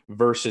that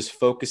versus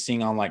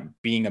focusing on like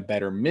being a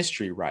better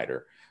mystery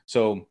writer.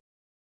 So,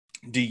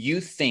 do you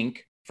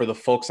think for the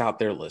folks out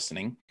there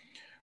listening,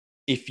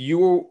 if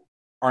you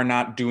are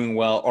not doing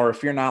well, or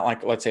if you're not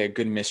like, let's say, a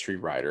good mystery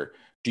writer,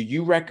 do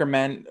you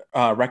recommend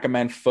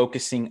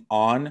focusing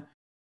on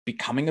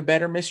becoming a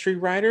better mystery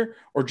writer,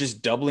 or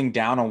just doubling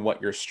down on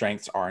what your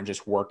strengths are and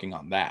just working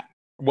on that?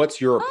 What's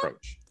your Um,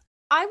 approach?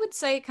 I would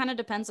say it kind of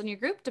depends on your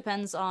group,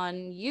 depends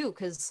on you,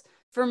 because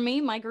for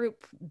me, my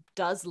group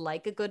does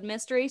like a good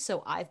mystery,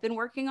 so I've been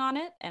working on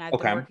it, and I've been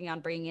Okay. working on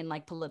bringing in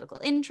like political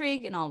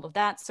intrigue and all of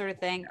that sort of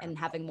thing, and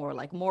having more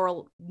like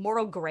moral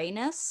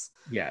grayness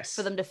for Yes.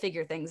 them to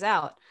figure things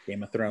out.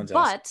 Game of Thrones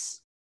esque.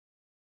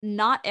 But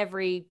not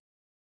every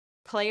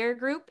player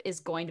group is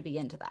going to be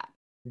into that.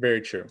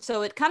 Very true.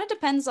 So it kind of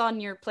depends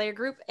on your player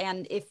group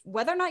and if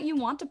whether or not you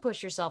want to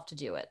push yourself to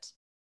do it.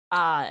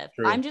 I'm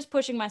True. just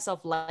pushing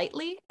myself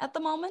lightly at the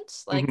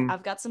moment. Like Hmm.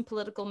 I've got some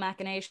political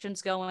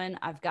machinations going.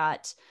 I've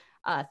got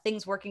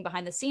things working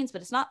behind the scenes,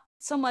 but it's not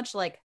so much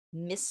like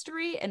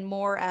mystery and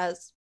more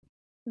as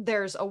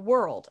there's a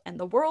world and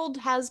the world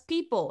has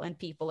people and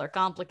people are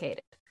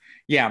complicated.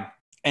 Yeah.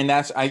 And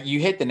you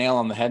hit the nail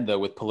on the head though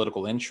with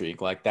political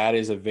intrigue. Like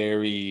that's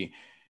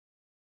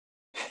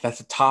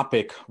a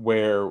topic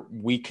where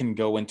we can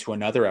go into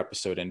another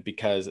episode in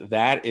because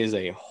that is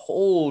a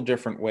whole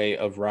different way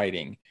of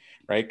writing,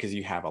 right? Because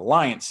you have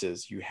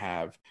alliances, you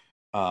have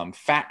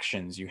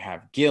factions, you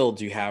have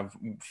guilds, you have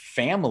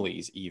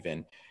families,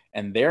 even,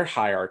 and their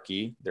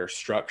hierarchy, their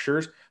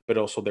structures, but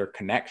also their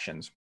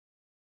connections.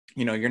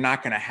 You're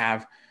not going to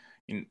have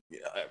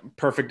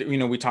perfect.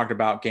 We talked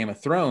about Game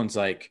of Thrones,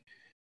 like,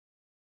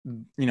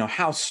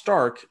 House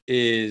Stark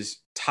is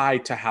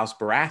tied to House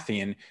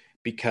Baratheon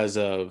because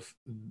of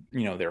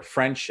their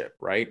friendship,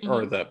 right?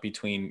 Or Mhm. the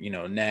between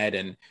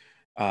Ned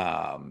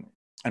um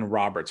and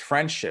Robert's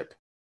friendship.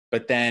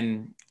 But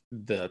then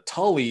the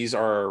Tullys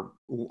are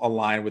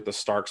aligned with the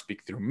Starks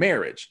through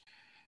marriage.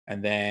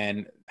 And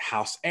then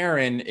House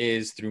Aaron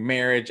is through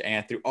marriage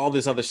and through all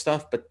this other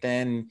stuff. But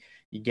then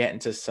you get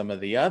into some of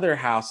the other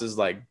houses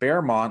like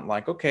Bearmont,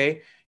 like,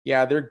 okay,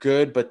 yeah, they're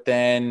good, but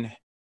then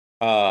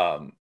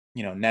um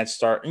Ned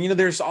Stark,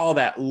 there's all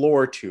that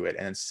lore to it.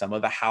 And some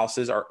of the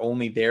houses are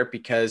only there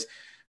because,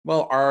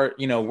 well,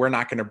 we're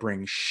not going to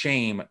bring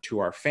shame to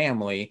our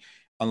family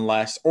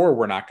unless, or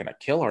we're not going to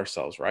kill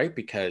ourselves, right?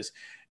 Because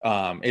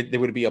there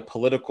would be a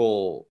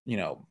political,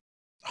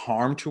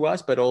 harm to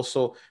us, but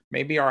also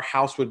maybe our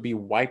house would be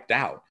wiped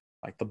out,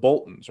 like the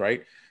Boltons,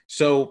 right?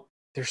 So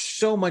there's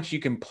so much you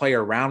can play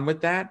around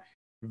with that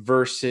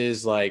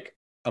versus like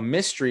a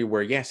mystery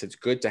where, yes, it's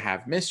good to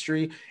have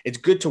mystery. It's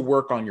good to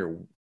work on your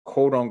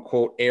quote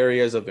unquote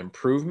areas of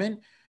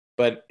improvement,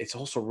 but it's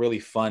also really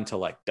fun to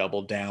like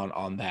double down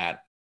on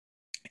that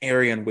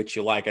area in which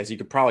you like. As you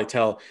could probably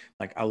tell,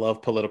 like I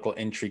love political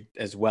intrigue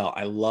as well.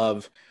 I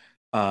love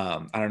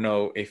I don't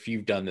know if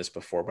you've done this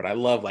before, but I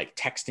love like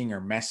texting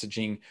or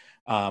messaging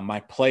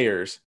my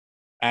players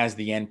as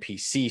the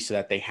NPC so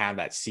that they have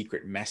that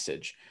secret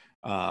message.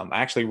 I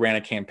actually ran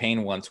a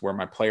campaign once where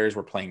my players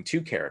were playing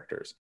two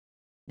characters,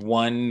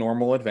 one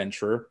normal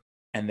adventurer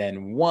and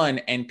then one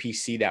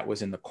NPC that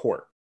was in the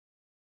court.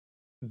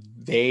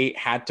 They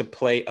had to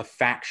play a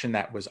faction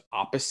that was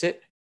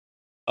opposite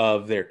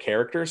of their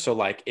character. So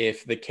like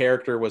if the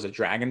character was a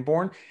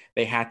dragonborn,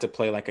 they had to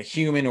play like a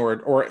human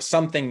or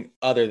something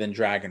other than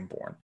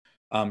dragonborn.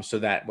 So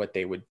that what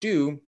they would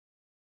do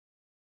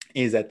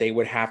is that they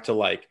would have to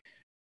like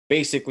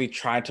basically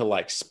try to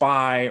like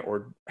spy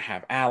or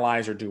have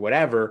allies or do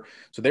whatever.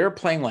 So they were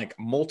playing like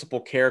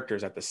multiple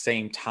characters at the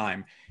same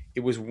time. It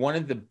was one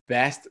of the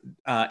best.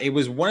 It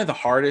was one of the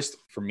hardest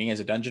for me as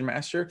a dungeon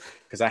master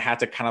because I had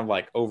to kind of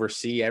like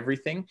oversee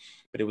everything.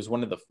 But it was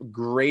one of the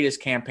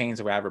greatest campaigns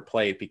that I ever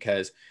played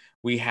because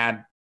we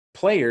had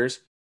players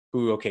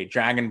who, okay,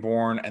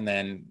 Dragonborn and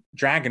then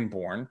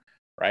Dragonborn,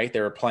 right? They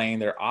were playing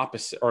their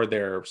opposite or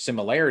their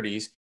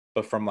similarities,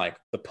 but from like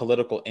the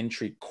political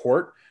intrigue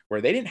court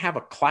where they didn't have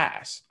a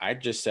class. I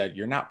just said,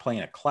 you're not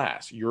playing a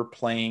class. You're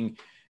playing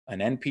an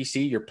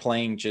NPC. You're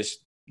playing just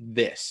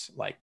this.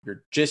 Like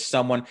you're just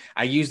someone.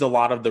 I used a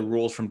lot of the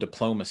rules from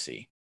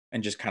Diplomacy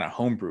and just kind of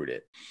homebrewed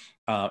it.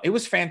 It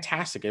was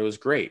fantastic. It was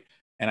great.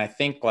 And I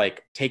think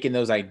like taking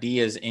those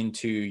ideas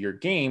into your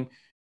game,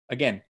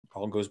 again,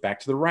 all goes back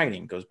to the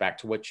writing, goes back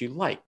to what you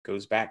like,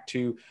 goes back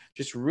to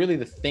just really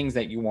the things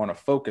that you want to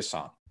focus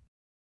on.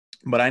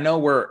 But I know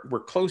we're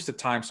close to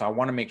time, so I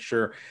want to make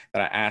sure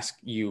that I ask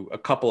you a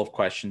couple of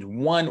questions.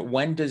 One,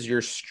 when does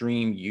your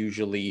stream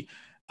usually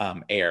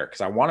air? Because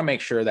I want to make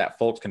sure that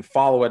folks can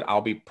follow it. I'll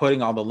be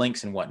putting all the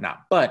links and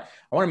whatnot, but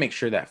I want to make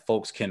sure that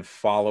folks can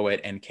follow it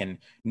and can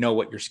know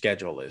what your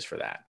schedule is for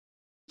that.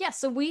 Yeah,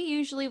 so we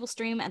usually will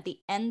stream at the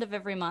end of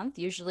every month,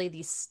 usually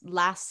the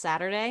last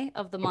Saturday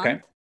of the month.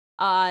 Okay,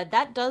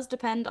 That does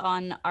depend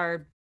on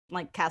our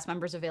like cast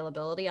members'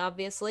 availability,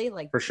 obviously.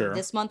 Like for sure.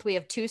 this month we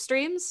have two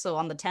streams, so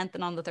on the 10th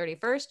and on the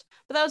 31st.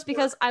 But that was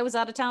because I was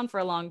out of town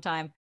for a long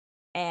time.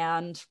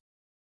 And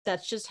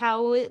that's just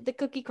how the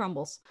cookie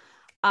crumbles.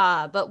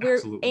 But we're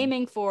Absolutely.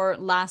 aiming for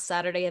last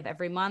Saturday of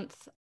every month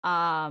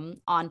on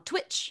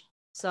Twitch.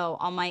 So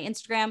on my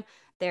Instagram,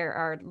 there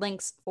are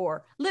links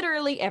for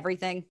literally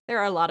everything. There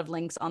are a lot of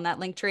links on that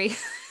link tree.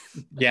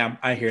 Yeah,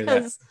 I hear that.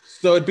 Because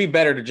So it'd be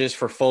better to just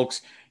for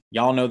folks,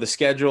 y'all know the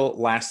schedule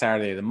last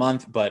Saturday of the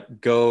month, but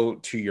go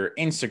to your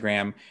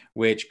Instagram,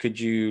 which could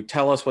you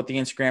tell us what the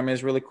Instagram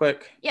is really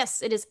quick?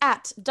 yes, it is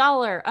at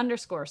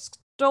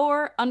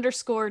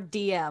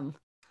 $_store_DM.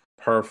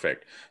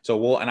 Perfect.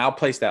 So I'll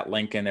place that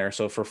link in there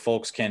so for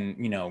folks can,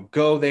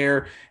 go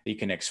there, you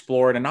can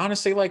explore it and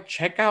honestly like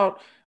check out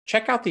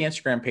the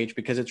Instagram page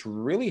because it's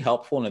really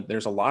helpful and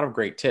there's a lot of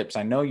great tips.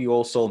 I know you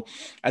also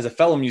as a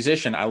fellow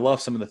musician, I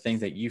love some of the things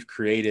that you've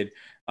created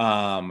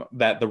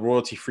that the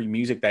royalty-free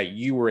music that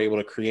you were able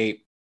to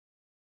create,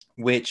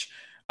 which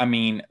I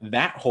mean,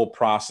 that whole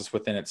process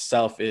within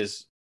itself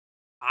is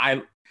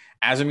I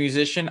as a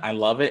musician, I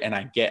love it and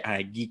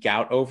I geek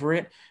out over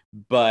it,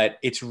 but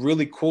it's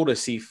really cool to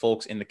see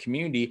folks in the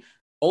community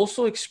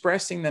also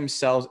expressing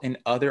themselves in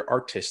other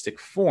artistic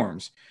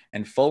forms.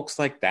 And folks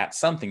like that's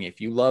something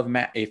if you love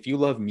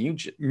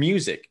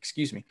music,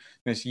 excuse me, I'm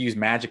going to use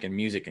magic and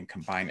music and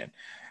combine it.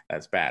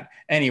 That's bad.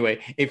 Anyway,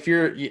 if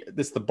you're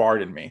this is the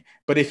bard in me,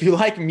 but if you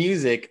like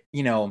music,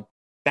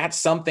 that's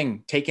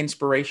something take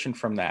inspiration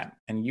from that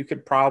and you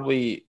could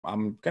probably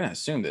I'm going to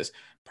assume this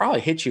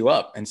probably hit you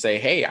up and say,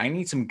 hey, I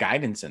need some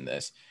guidance in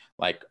this.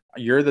 Like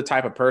you're the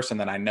type of person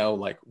that I know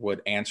like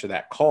would answer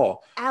that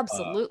call, uh,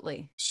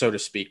 Absolutely. so to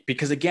speak.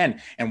 Because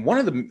again, and one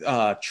of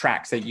the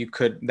tracks that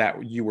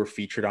you were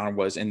featured on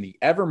was in the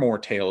Evermore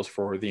Tales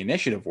for the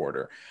Initiative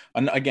Order.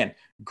 And again,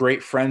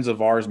 great friends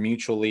of ours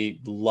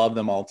mutually, love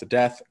them all to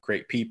death,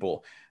 great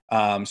people.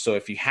 So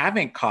if you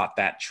haven't caught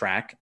that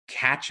track,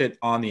 catch it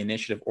on the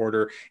Initiative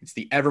Order. It's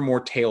the Evermore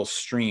Tales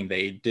stream.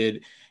 They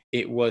did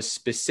it was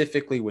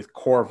specifically with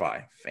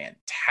Corvi.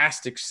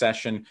 Fantastic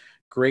session,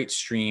 great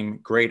stream,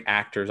 great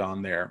actors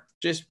on there.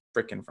 Just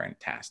freaking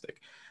fantastic.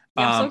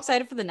 Yeah, I'm so Um,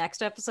 excited for the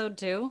next episode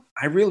too.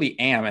 I really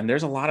am. And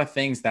there's a lot of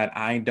things that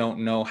I don't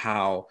know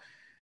how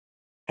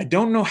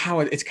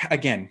it's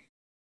again,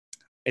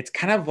 it's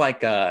kind of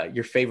like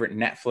your favorite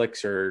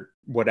Netflix or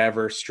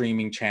whatever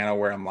streaming channel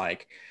where I'm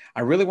like,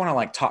 I really want to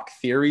like talk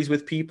theories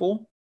with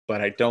people,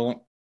 but I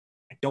don't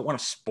want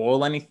to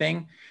spoil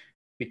anything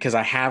because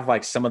I have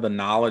like some of the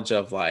knowledge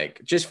of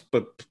like just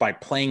by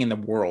playing in the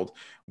world,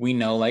 we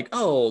know like,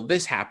 oh,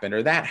 this happened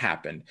or that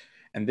happened.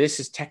 And this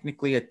is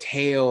technically a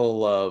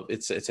tale of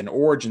it's an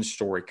origin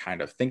story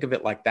kind of. Think of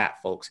it like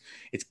that, folks.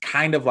 It's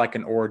kind of like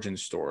an origin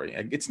story.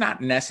 It's not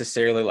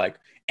necessarily like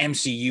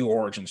MCU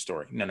origin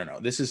story. No, no,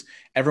 no. This is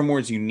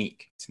Evermore's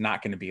unique. It's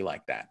not going to be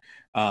like that.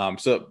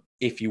 So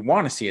if you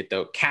want to see it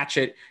though, catch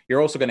it.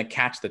 You're also going to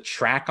catch the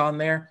track on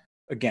there.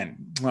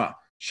 Again,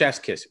 chef's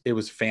kiss. It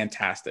was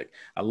fantastic.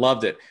 I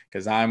loved it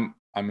because I'm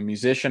a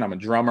musician, I'm a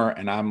drummer,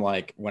 and I'm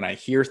like when I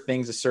hear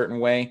things a certain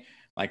way,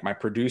 like my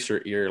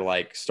producer ear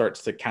like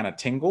starts to kind of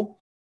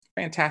tingle.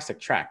 Fantastic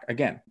track.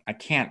 Again, I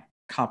can't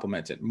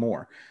compliment it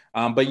more.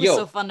 But It was so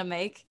yo, fun to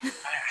make.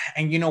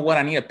 and you know what?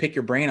 I need to pick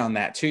your brain on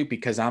that too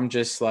because I'm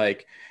just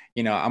like,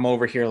 I'm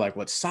over here like,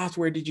 what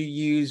software did you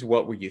use?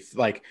 What were you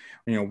like?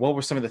 What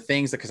were some of the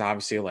things that? Because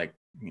obviously, like,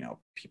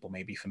 people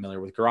may be familiar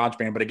with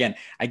GarageBand, but again,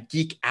 I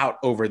geek out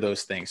over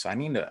those things, so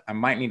I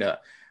might need to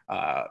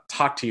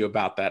talk to you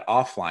about that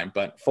offline.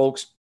 But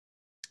folks,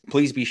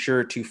 please be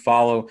sure to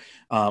follow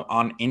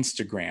on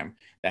Instagram.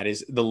 That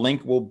is, the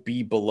link will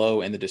be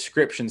below in the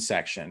description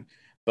section.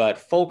 But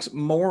folks,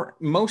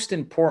 most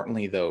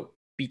importantly, though,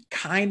 be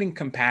kind and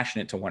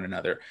compassionate to one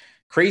another.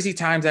 Crazy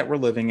times that we're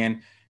living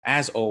in,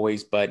 as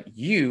always, but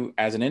you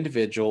as an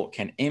individual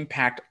can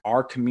impact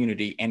our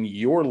community and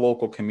your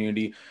local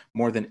community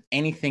more than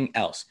anything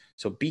else.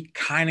 So be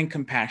kind and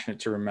compassionate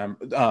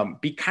to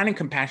be kind and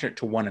compassionate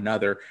to one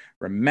another.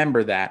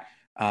 Remember that.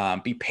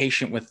 Be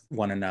patient with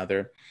one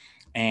another.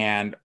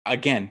 And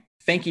again,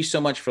 thank you so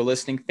much for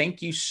listening.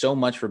 Thank you so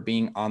much for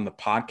being on the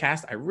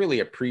podcast. I really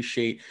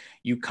appreciate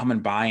you coming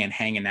by and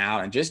hanging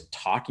out and just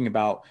talking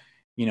about,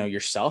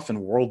 yourself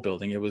and world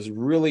building. It was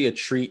really a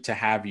treat to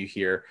have you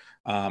here.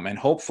 And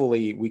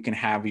hopefully we can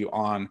have you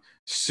on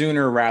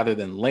sooner rather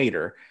than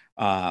later.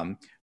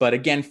 But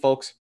again,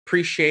 folks,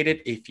 appreciate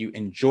it. If you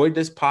enjoyed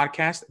this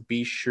podcast,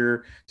 be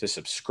sure to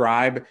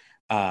subscribe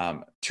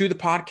to the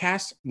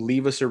podcast,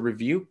 leave us a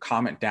review,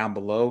 comment down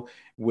below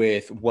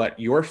with what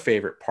your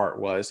favorite part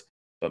was.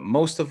 But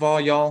most of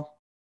all, y'all,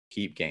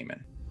 keep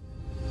gaming.